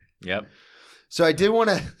here. Yep. So I did want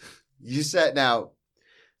to, you said now,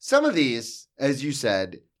 some of these, as you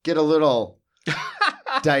said, get a little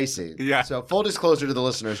dicey. Yeah. So full disclosure to the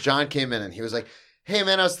listeners, John came in and he was like, "Hey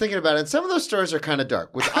man, I was thinking about it. And some of those stories are kind of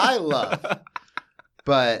dark, which I love.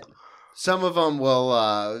 But some of them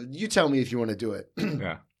will, you tell me if you want to do it."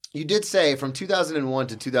 Yeah. You did say from 2001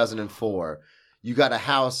 to 2004, you got a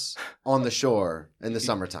house on the shore in the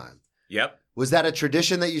summertime. Yep. Was that a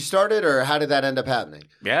tradition that you started, or how did that end up happening?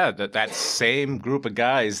 Yeah, that same group of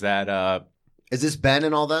guys that... Is this Ben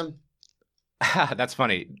and all them? That's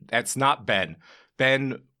funny. That's not Ben.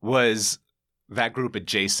 Ben was that group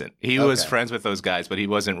adjacent. He was friends with those guys, but he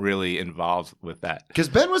wasn't really involved with that. Because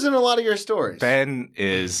Ben was in a lot of your stories. Ben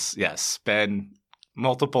is, Ben,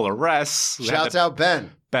 multiple arrests. Shouts out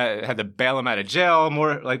Ben. Had to bail him out of jail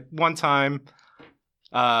more, like one time.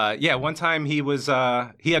 One time he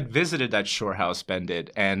had visited that shore house, Ben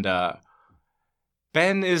did. And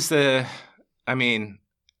Ben is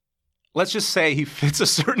let's just say he fits a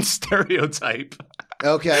certain stereotype.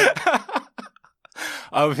 Okay.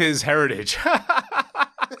 Of his heritage.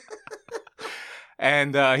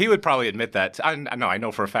 And he would probably admit that. I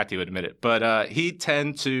know for a fact he would admit it. But he'd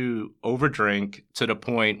tend to overdrink to the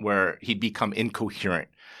point where he'd become incoherent.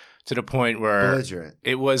 To the point where belligerent.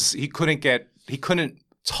 He couldn't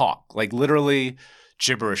talk. Like literally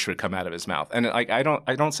gibberish would come out of his mouth. And like I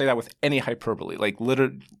don't say that with any hyperbole. Like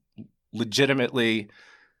legitimately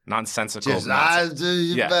nonsensical.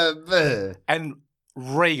 And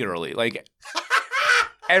regularly, like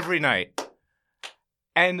every night.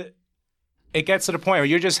 And it gets to the point where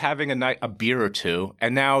you're just having a beer or two,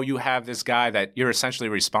 and now you have this guy that you're essentially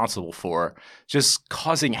responsible for just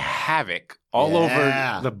causing havoc all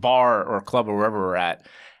over the bar or club or wherever we're at.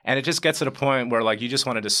 And it just gets to the point where like you just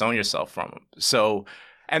want to disown yourself from him. So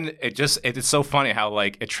And it's so funny how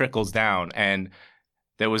like it trickles down. And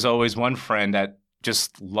there was always one friend that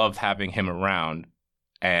just loved having him around.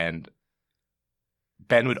 And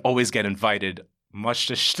Ben would always get invited, much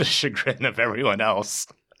to the chagrin of everyone else.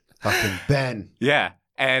 Fucking Ben. Yeah.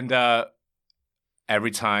 And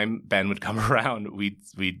every time Ben would come around,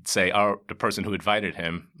 we'd say, the person who invited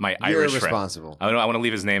him, my You're Irish friend. responsible. I want to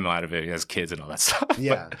leave his name out of it. He has kids and all that stuff.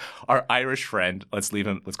 Yeah. But our Irish friend, let's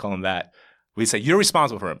call him that. We say, you're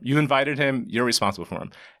responsible for him. You invited him. You're responsible for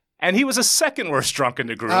him. And he was the second worst drunk in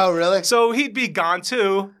the group. Oh, really? So he'd be gone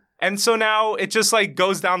too. And so now it just like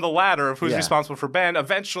goes down the ladder of who's responsible for Ben.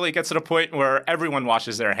 Eventually it gets to the point where everyone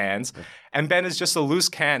washes their hands. And Ben is just a loose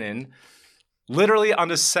cannon, literally on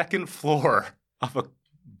the second floor of a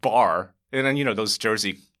bar. And then, those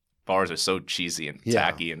Jersey bars are so cheesy and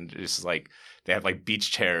tacky and just like they have like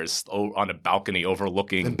beach chairs on a balcony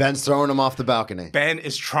overlooking. And Ben's throwing them off the balcony. Ben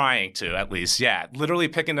is trying to, at least. Yeah. Literally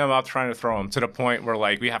picking them up, trying to throw them to the point where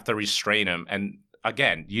like we have to restrain him. And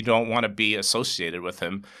again, you don't want to be associated with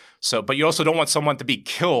him. So, but you also don't want someone to be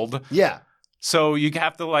killed. Yeah. So you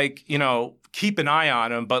have to like, keep an eye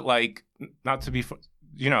on him, but like not to be,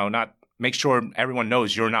 not make sure everyone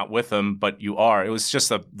knows you're not with them, but you are. It was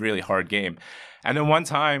just a really hard game. And then one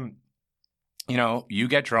time, you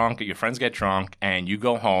get drunk, your friends get drunk, and you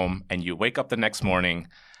go home and you wake up the next morning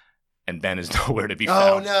and Ben is nowhere to be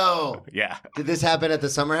found. Oh, no. Yeah. Did this happen at the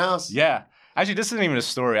summer house? Yeah. Actually, this isn't even a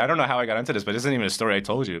story. I don't know how I got into this, but this isn't even a story I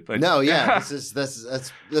told you. But no, yeah.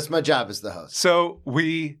 That's my job as the host. So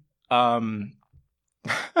we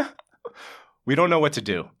we don't know what to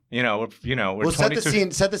do. We're well, set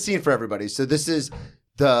the scene for everybody. So this is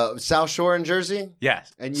the South Shore in Jersey?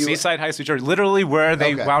 Yes. And Seaside High Street, Jersey. Literally where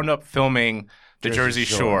they wound up filming the Jersey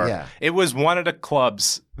Shore. Yeah. It was one of the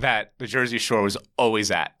clubs that the Jersey Shore was always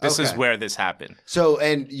at. This is where this happened. So,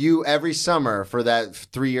 and you, every summer for that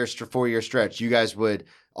 4-year stretch, you guys would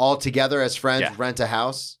all together as friends rent a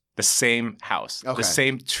house? The same house. Okay. The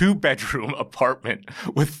same 2-bedroom apartment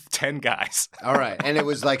with 10 guys. All right. And it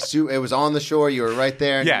was like, it was on the shore. You were right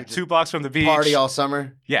there. Yeah, 2 blocks from the beach. Party all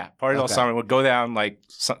summer? Yeah, party all summer. We'd go down like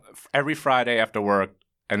every Friday after work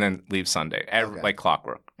and then leave Sunday. Like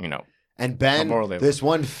clockwork, And Ben, this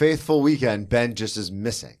one faithful weekend, Ben just is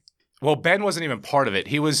missing. Well, Ben wasn't even part of it.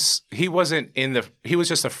 He wasn't he was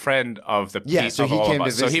just a friend of the so he came to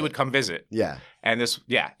visit. So he would come visit. Yeah. And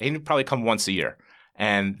he'd probably come once a year.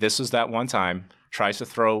 And this was that one time, tries to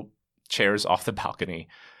throw chairs off the balcony,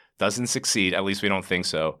 doesn't succeed, at least we don't think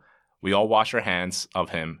so. We all wash our hands of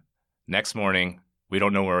him. Next morning, we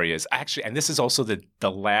don't know where he is. Actually, and this is also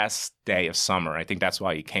the last day of summer. I think that's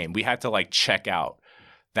why he came. We had to like check out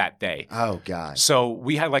that day. Oh, God. So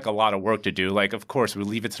we had like a lot of work to do. Like, of course, we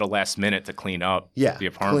leave it to the last minute to clean up the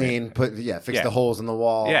apartment. Fix the holes in the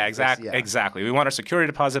wall. Yeah, exactly. We want our security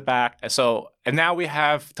deposit back. And now we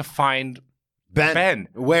have to find Ben.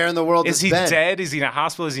 Where in the world is Ben? Is he dead? Is he in a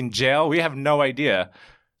hospital? Is he in jail? We have no idea.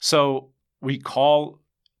 So we call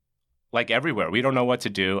like everywhere. We don't know what to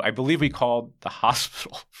do. I believe we called the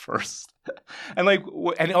hospital first.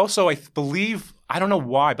 And also I believe, I don't know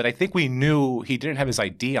why, but I think we knew he didn't have his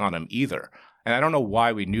ID on him either. And I don't know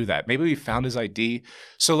why we knew that. Maybe we found his ID.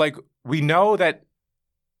 So like we know that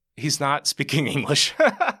he's not speaking English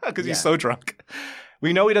because he's so drunk.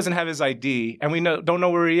 We know he doesn't have his ID, and we don't know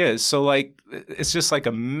where he is. So, like, it's just like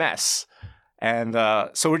a mess. And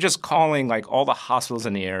so we're just calling, like, all the hospitals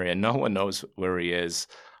in the area. No one knows where he is.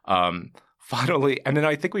 Finally, and then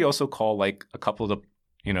I think we also call, like, a couple of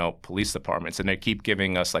the, police departments, and they keep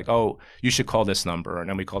giving us, like, oh, you should call this number. And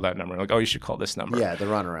then we call that number. Like, oh, you should call this number. Yeah, the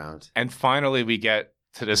runaround. And finally, we get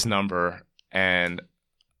to this number, and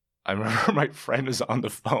I remember my friend was on the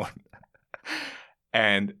phone,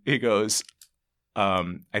 and he goes,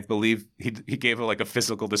 I believe he gave her like a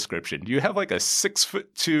physical description. You have like a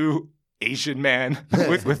 6'2" Asian man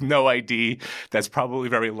with no ID that's probably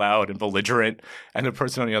very loud and belligerent. And the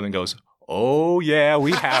person on the other end goes, "Oh yeah,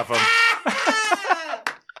 we have him.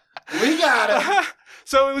 We got him."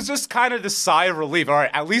 So it was just kind of the sigh of relief. All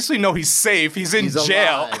right, at least we know he's safe. He's in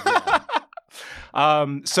jail. Alive,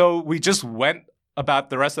 yeah. So we just went about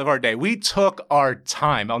the rest of our day. We took our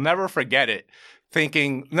time. I'll never forget it.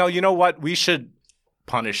 Thinking, no, you know what? We should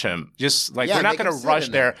punish him. Just like we're not going to rush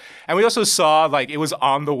there. And we also saw like it was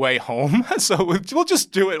on the way home, so we'll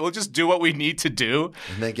just do it. We'll just do what we need to do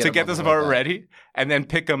to get this part ready, and then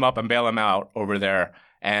pick him up and bail him out over there.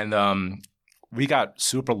 And we got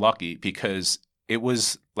super lucky because it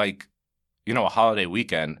was like a holiday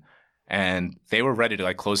weekend, and they were ready to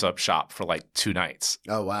like close up shop for like 2 nights.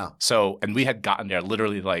 Oh wow! So and we had gotten there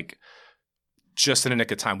literally like just in the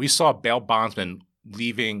nick of time. We saw bail bondsmen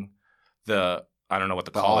leaving the I don't know what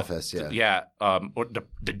to The call office, it. yeah. Or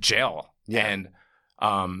the jail. Yeah.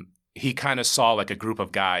 And he kind of saw like a group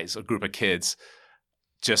of guys, a group of kids,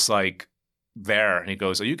 just like there, and he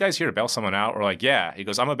goes, "Are you guys here to bail someone out?" We're like, "Yeah." He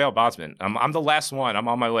goes, "I'm a bail bondsman. I'm the last one. I'm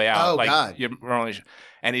on my way out." Oh, like, God.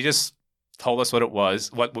 And he just told us what it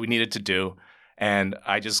was, what we needed to do, and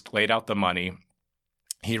I just laid out the money.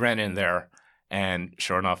 He ran in there, and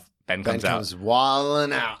sure enough, Ben comes out.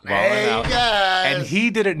 Walling out. Walling out. Guys. And he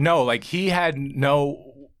didn't know. Like, he had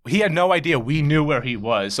no idea we knew where he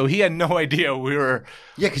was. So he had no idea we were.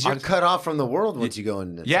 Yeah, because you're cut off from the world once you go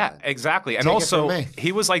in. Yeah, exactly. And Take it also, from me.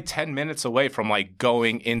 he was like 10 minutes away from like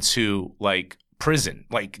going into like prison.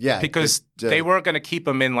 Like, because they weren't going to keep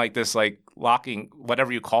him in like this like locking,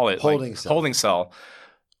 whatever you call it. Holding cell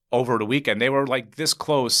over the weekend. They were like this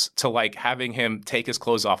close to like having him take his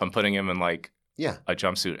clothes off and putting him in like a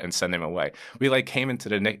jumpsuit and send him away. We like came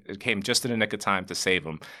just in the nick of time to save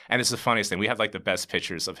him. And it's the funniest thing. We have like the best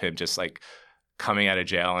pictures of him just like coming out of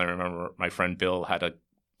jail. And I remember my friend Bill had a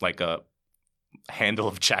handle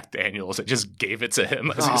of Jack Daniels and just gave it to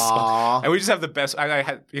him. And we just have the best. I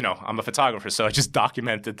had, I'm a photographer, so I just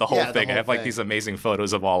documented the whole thing. I have like these amazing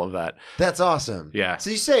photos of all of that. That's awesome. Yeah. So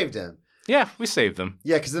you saved him. Yeah, we saved them.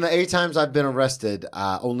 Yeah, because in the 8 times I've been arrested,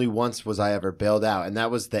 only once was I ever bailed out, and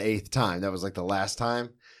that was the 8th time. That was like the last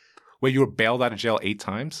time. Wait, you were bailed out of jail 8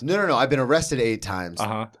 times? No. I've been arrested 8 times.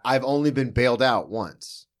 I've only been bailed out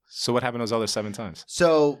once. So what happened those other 7 times?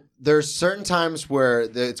 So there's certain times where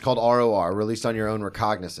it's called ROR, released on your own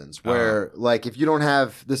recognizance, where like if you don't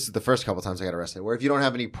have, this is the first couple times I got arrested, where if you don't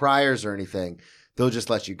have any priors or anything, they'll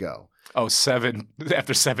just let you go. Oh, 7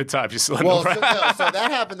 after 7 times you still had so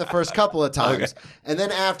that happened the first couple of times. Okay. And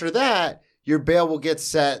then after that, your bail will get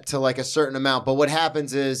set to like a certain amount. But what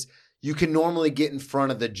happens is you can normally get in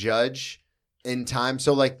front of the judge in time.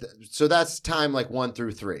 So so that's time like 1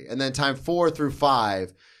 through 3. And then time 4 through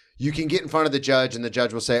 5, you can get in front of the judge and the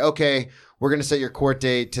judge will say, "Okay, we're going to set your court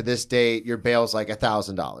date to this date. Your bail's like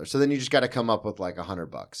 $1,000. So then you just got to come up with like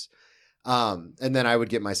 $100. And then I would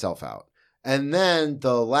get myself out. And then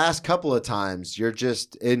the last couple of times, you're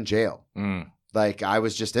just in jail. Like, I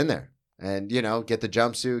was just in there and, get the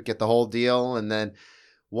jumpsuit, get the whole deal. And then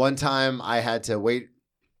one time I had to wait.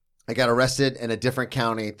 I got arrested in a different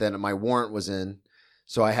county than my warrant was in.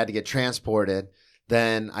 So I had to get transported.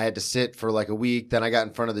 Then I had to sit for like a week. Then I got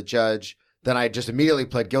in front of the judge. Then I just immediately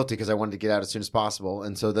pled guilty because I wanted to get out as soon as possible.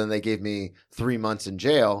 And so then they gave me 3 months in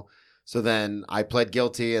jail. So then I pled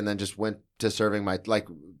guilty and then just went to serving my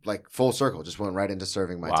like full circle, just went right into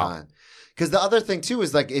serving my time. Because the other thing too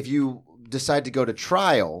is like if you decide to go to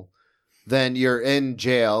trial, then you're in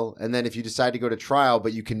jail. And then if you decide to go to trial,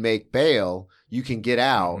 but you can make bail, you can get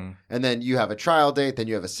out. Mm-hmm. And then you have a trial date, then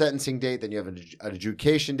you have a sentencing date, then you have an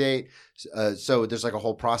adjudication date. So there's like a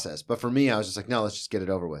whole process. But for me, I was just like, no, let's just get it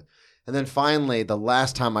over with. And then finally, the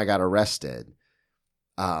last time I got arrested,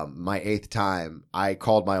 my 8th time, I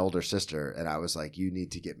called my older sister and I was like, "You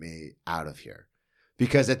need to get me out of here,"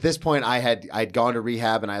 because at this point I'd gone to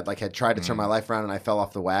rehab and had tried to turn my life around and I fell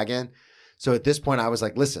off the wagon. So at this point I was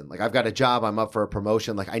like, "Listen, like I've got a job, I'm up for a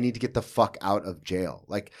promotion, like I need to get the fuck out of jail.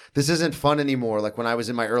 Like this isn't fun anymore." Like when I was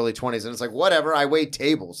in my early 20s and it's like, whatever, I wait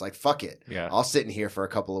tables, like fuck it. Yeah. I'll sit in here for a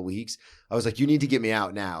couple of weeks. I was like, "You need to get me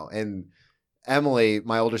out now." And Emily,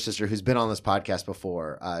 my older sister, who's been on this podcast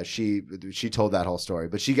before, she told that whole story,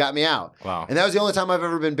 but she got me out. Wow. And that was the only time I've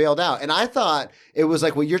ever been bailed out. And I thought it was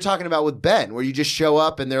like what you're talking about with Ben, where you just show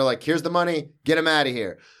up and they're like, "Here's the money, get him out of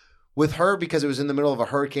here." With her, because it was in the middle of a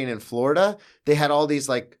hurricane in Florida, they had all these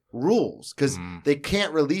like rules because they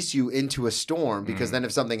can't release you into a storm because then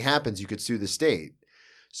if something happens, you could sue the state.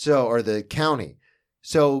 Or the county.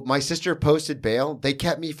 So my sister posted bail. They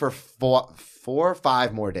kept me for 4 or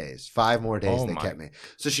 5 more days. 5 more days they kept me.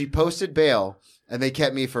 So she posted bail and they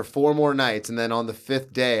kept me for 4 more nights. And then on the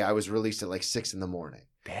 5th day, I was released at like 6 a.m.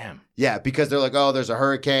 Damn. Yeah, because they're like, "Oh, there's a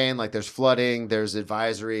hurricane, like there's flooding, there's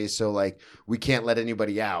advisories. So like we can't let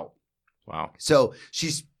anybody out." Wow. So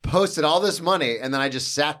she's posted all this money and then I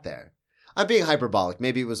just sat there. I'm being hyperbolic.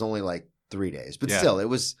 Maybe it was only like 3 days, but still it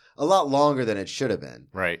was a lot longer than it should have been.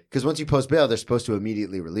 Right. Because once you post bail, they're supposed to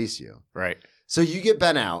immediately release you. Right. So you get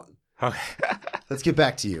Ben out. Okay. Let's get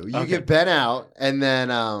back to you. You get Ben out and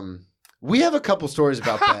then we have a couple stories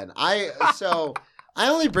about Ben. I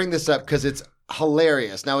only bring this up because it's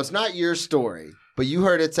hilarious. Now, it's not your story, but you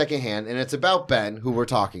heard it secondhand and it's about Ben, who we're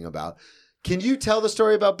talking about. Can you tell the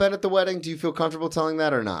story about Ben at the wedding? Do you feel comfortable telling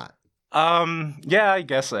that or not? Yeah, I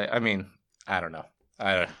guess. I mean, I don't know.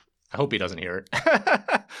 I hope he doesn't hear it.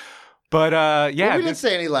 But yeah, well, we didn't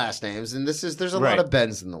say any last names, and there's a lot of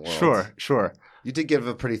Bens in the world. Sure. You did give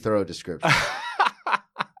a pretty thorough description.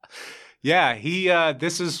 Yeah, he.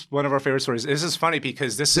 This is one of our favorite stories. This is funny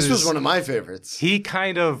because This was one of my favorites. He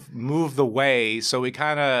kind of moved away, so we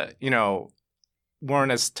kind of,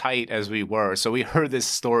 weren't as tight as we were. So we heard this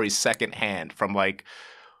story secondhand from like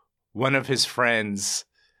one of his friends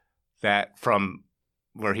that from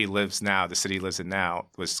where he lives now, the city he lives in now,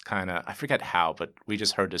 was kind of, I forget how, but we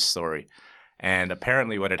just heard this story. And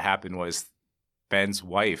apparently what had happened was Ben's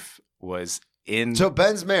wife was in... So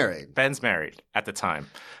Ben's married. Ben's married at the time.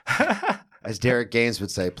 As Derek Gaines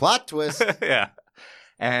would say, plot twist. Yeah.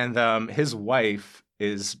 And his wife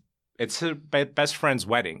is... It's his best friend's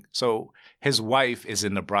wedding. So his wife is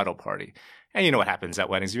in the bridal party. And you know what happens at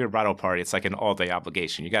weddings. If you're a bridal party, it's like an all-day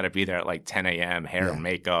obligation. You got to be there at like 10 a.m., hair and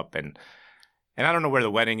makeup. And I don't know where the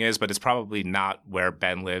wedding is, but it's probably not where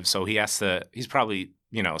Ben lives. So he's probably,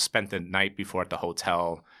 spent the night before at the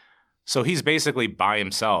hotel. So he's basically by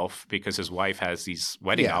himself because his wife has these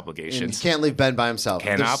wedding obligations. And you can't leave Ben by himself.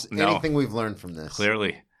 No. Anything we've learned from this.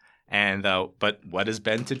 Clearly. And but what is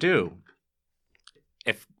Ben to do?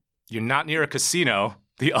 If you're not near a casino,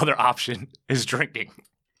 the other option is drinking.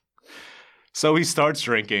 So he starts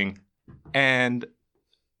drinking, and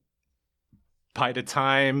by the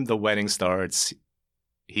time the wedding starts,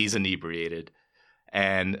 he's inebriated.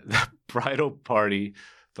 And the bridal party,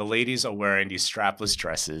 the ladies are wearing these strapless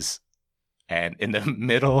dresses. And in the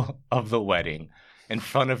middle of the wedding, in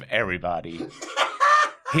front of everybody,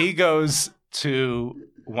 he goes to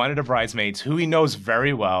one of the bridesmaids who he knows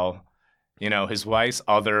very well, his wife's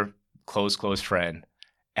other close friend,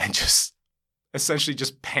 and just essentially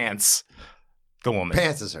just pants the woman.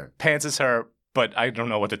 Pantses her, but I don't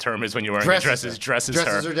know what the term is when you're wearing dresses. Dresses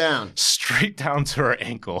her down. Straight down to her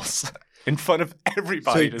ankles in front of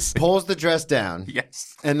everybody to see. Pulls the dress down.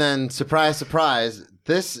 Yes. And then, surprise, surprise,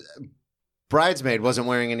 this bridesmaid wasn't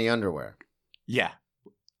wearing any underwear. Yeah.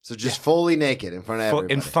 So just fully naked in front of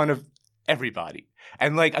everybody. In front of everybody.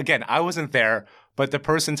 And again, I wasn't there, but the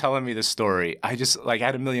person telling me the story, I just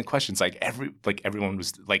had a million questions. Everyone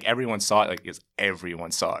saw it.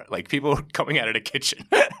 Everyone saw it. People were coming out of the kitchen.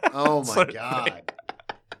 Oh my God.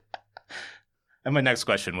 And my next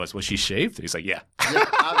question was she shaved? And he's like, yeah. Yeah,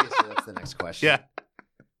 obviously that's the next question. Yeah.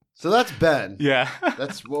 So that's Ben. Yeah.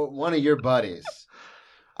 That's one of your buddies.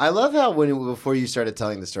 I love how before you started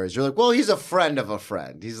telling the stories, you're like, well, he's a friend of a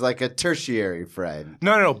friend. He's like a tertiary friend.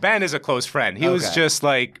 No. Ben is a close friend. He was just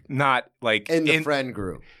not in the friend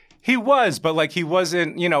group. He was, but he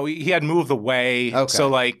wasn't, he had moved away. Okay. So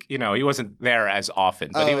he wasn't there as often.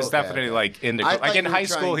 But he was definitely in the group. In high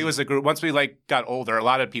school, he was a group. Once we got older, a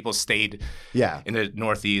lot of people stayed in the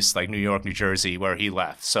Northeast, New York, New Jersey, where he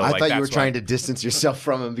left. So I thought you were trying to distance yourself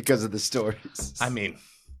from him because of the stories. I mean,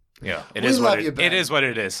 it is what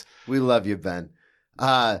it is. We love you, Ben.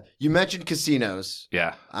 You mentioned casinos.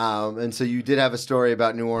 Yeah. And so you did have a story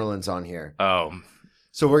about New Orleans on here. Oh.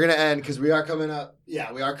 So we're going to end because we are coming up.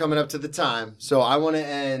 Yeah, we are coming up to the time. So I want to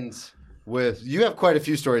end with, you have quite a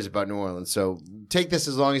few stories about New Orleans. So take this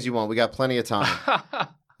as long as you want. We got plenty of time.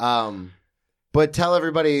 But tell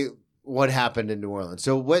everybody what happened in New Orleans.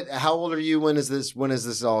 So how old are you? When is this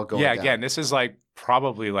all going down? Again, this is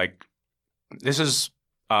probably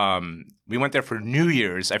we went there for New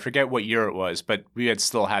Year's. I forget what year it was, but we had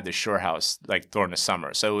still had the Shore House during the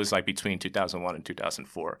summer. So it was between 2001 and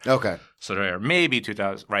 2004. Okay. So maybe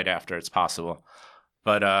 2000 right after, it's possible.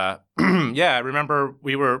 But I remember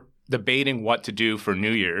we were debating what to do for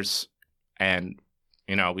New Year's, and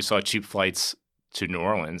we saw cheap flights to New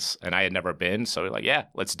Orleans, and I had never been, so we're like,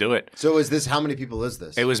 let's do it. So how many people is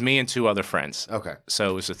this? It was me and two other friends. Okay.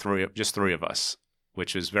 So it was just three of us,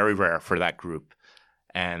 which is very rare for that group.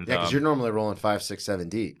 And because you're normally rolling 5, 6, 7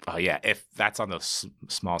 deep. Oh yeah, if that's on the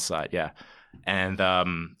small side, yeah. And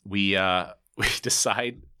we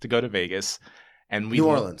decide to go to Vegas, and New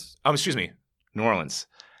Orleans. Oh, excuse me, New Orleans.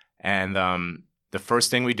 And the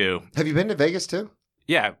first thing we do. Have you been to Vegas too?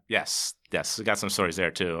 Yeah. Yes. We got some stories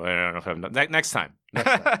there too. I don't know if I'm next time.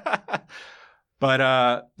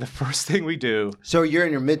 But the first thing we do. So you're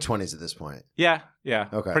in your mid-20s at this point. Yeah.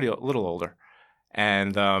 Okay. A little older,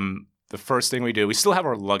 and the first thing we do, we still have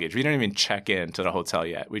our luggage. We don't even check in to the hotel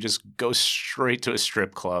yet. We just go straight to a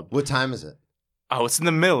strip club. What time is it? Oh, it's in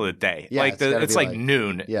the middle of the day. Yeah, it's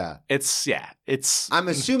noon. Yeah. It's I'm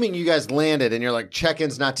assuming you guys landed and you're like,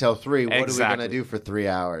 check-in's not till 3. What exactly. are we going to do for 3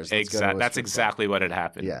 hours? Exactly. That's exactly what had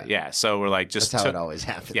happened. Yeah. So we're that's how it always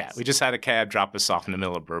happens. Yeah. We just had a cab drop us off in the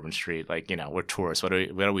middle of Bourbon Street. We're tourists. What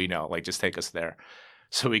do we know? Just take us there.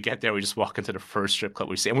 So we get there, we just walk into the first strip club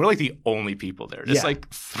we see, and we're the only people there. There's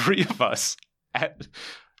 3 of us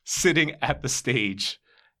sitting at the stage,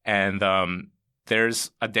 and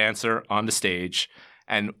there's a dancer on the stage,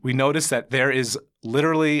 And we noticed that there is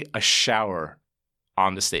literally a shower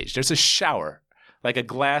on the stage. There's a shower, like a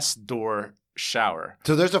glass door shower.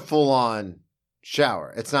 So there's a full-on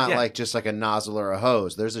shower. It's not like just like a nozzle or a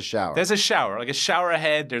hose. There's a shower. There's a shower, like a shower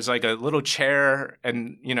head. There's like a little chair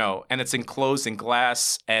and, and it's enclosed in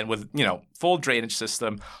glass and with, full drainage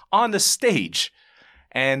system on the stage.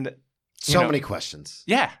 And so many questions.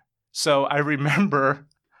 Yeah. So I remember,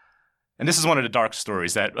 and this is one of the dark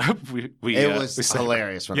stories that it was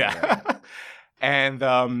hilarious. When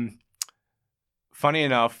And funny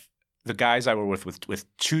enough, the guys I were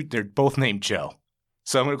with two, they're both named Joe.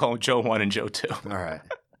 So I'm going to call them Joe 1 and Joe 2. All right.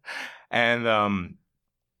 And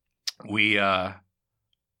we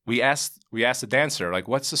asked the dancer, like,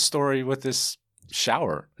 what's the story with this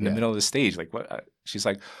shower in the middle of the stage? Like, what? She's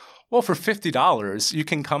like, well, for $50, you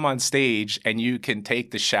can come on stage and you can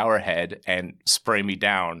take the shower head and spray me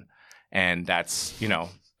down. And that's, a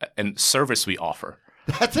service we offer.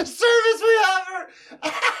 That's a service we offer.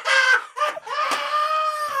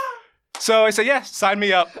 So I said, yeah, sign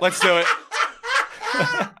me up. Let's do it.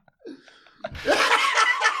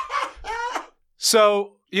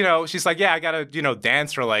 So, she's like, yeah, I got to,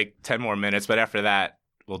 dance for like 10 more minutes. But after that,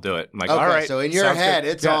 we'll do it. I'm like, all right. So in your head,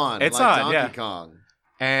 it's on. It's like on, Donkey Kong.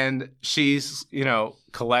 And she's,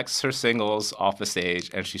 collects her singles off the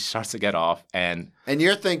stage and she starts to get off. And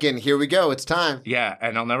you're thinking, here we go. It's time. Yeah.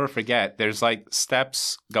 And I'll never forget, there's like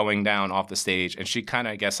steps going down off the stage. And she kind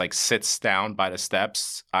of, I guess, like sits down by the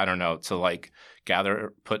steps, I don't know, to like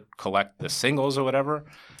collect the singles or whatever.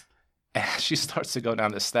 And she starts to go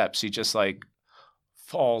down the steps. She just like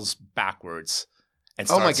falls backwards. And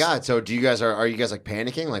oh my God. So are you guys like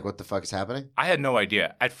panicking? Like what the fuck is happening? I had no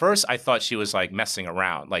idea. At first I thought she was like messing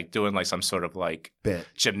around, like doing like some sort of like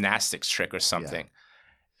gymnastics trick or something.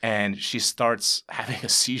 Yeah. And she starts having a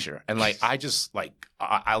seizure. And like I just like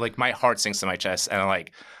I like my heart sinks to my chest and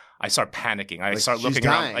like I start panicking. I start looking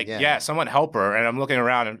around like, yeah, someone help her. And I'm looking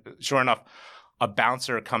around and sure enough, a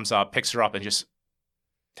bouncer comes up, picks her up and just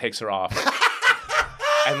takes her off.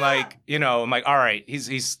 And like, I'm like, all right,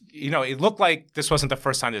 he's it looked like this wasn't the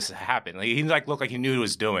first time this had happened. Like, he like looked like he knew what he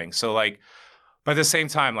was doing. So like, but at the same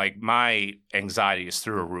time, like my anxiety is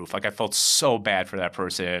through the roof. Like I felt so bad for that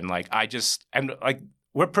person. And like, and like,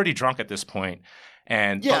 we're pretty drunk at this point.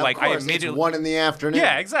 And yeah, but like, of course. I immediately, it's 1 PM.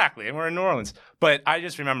 Yeah, exactly. And we're in New Orleans. But I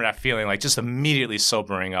just remember that feeling like just immediately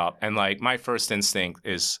sobering up. And like, my first instinct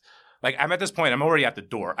is like, I'm at this point, I'm already at the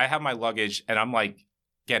door. I have my luggage and I'm like,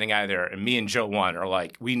 getting out of there, and me and Joe 1 are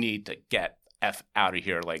like, we need to get F out of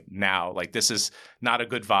here like now. Like this is not a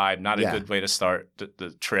good vibe, not a good way to start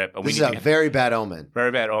the trip. And this is a very bad omen.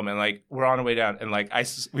 Very bad omen. Like we're on the way down, and like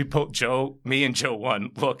we put me and Joe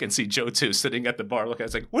 1 look and see Joe 2 sitting at the bar looking. I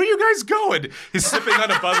was like, where are you guys going? He's sipping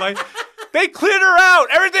on a Bud Light. They cleared her out.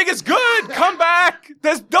 Everything is good. Come back.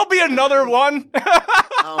 There'll be another one.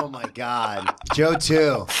 Oh my God, Joe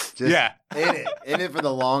 2. Just in it for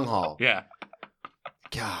the long haul. Yeah.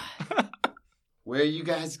 God, where are you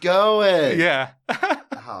guys going? Yeah.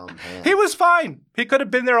 Oh, man. He was fine. He could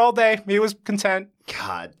have been there all day. He was content.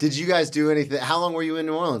 God, did you guys do anything? How long were you in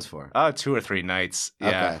New Orleans for? 2 or 3 nights. Yeah.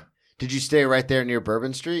 Okay. Did you stay right there near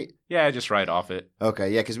Bourbon Street? Yeah, just right off it.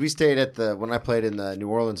 Okay, yeah, because we stayed at when I played in the New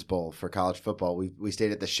Orleans Bowl for college football, we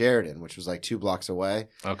stayed at the Sheridan, which was like 2 blocks away.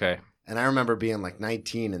 Okay. And I remember being like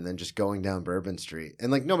 19 and then just going down Bourbon Street.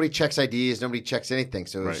 And like nobody checks IDs, nobody checks anything.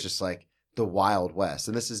 So it was just like the Wild West.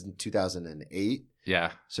 And this is in 2008.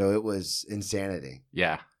 Yeah. So it was insanity.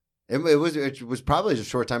 Yeah. It was probably a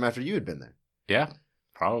short time after you had been there. Yeah,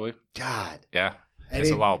 probably. God. Yeah.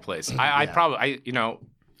 It's a wild place.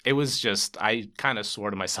 It was just, I kind of swore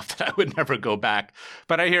to myself that I would never go back.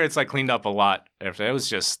 But I hear it's like cleaned up a lot. It was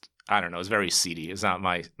just, I don't know, it's very seedy. It's not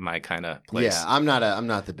my kind of place. Yeah, I'm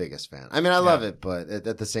not the biggest fan. I mean, I love it, but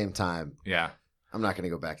at the same time, yeah, I'm not going to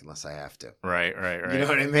go back unless I have to. Right. You know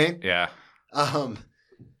what I mean? Yeah.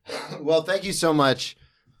 Well, thank you so much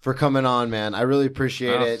for coming on, man. I really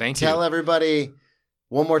appreciate it. Thank you. Tell everybody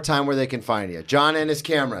one more time where they can find you. John and his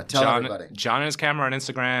camera. Tell everybody. John and his camera on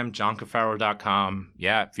Instagram, johncafaro.com.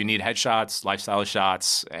 Yeah, if you need headshots, lifestyle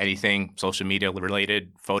shots, anything social media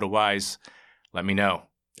related, photo-wise, let me know.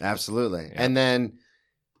 Absolutely. Yeah. And then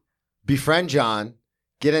befriend John,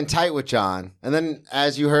 get in tight with John, and then,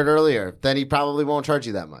 as you heard earlier, then he probably won't charge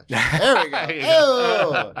you that much. There we go.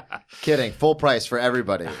 Oh! Kidding. Full price for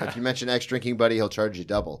everybody. If you mention X Drinking Buddy, he'll charge you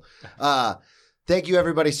double. Thank you,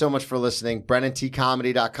 everybody, so much for listening.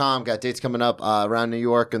 BrennanTComedy.com. Got dates coming up around New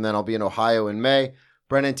York, and then I'll be in Ohio in May.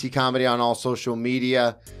 Brennan T. Comedy on all social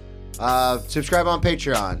media. Subscribe on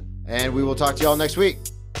Patreon, and we will talk to you all next week.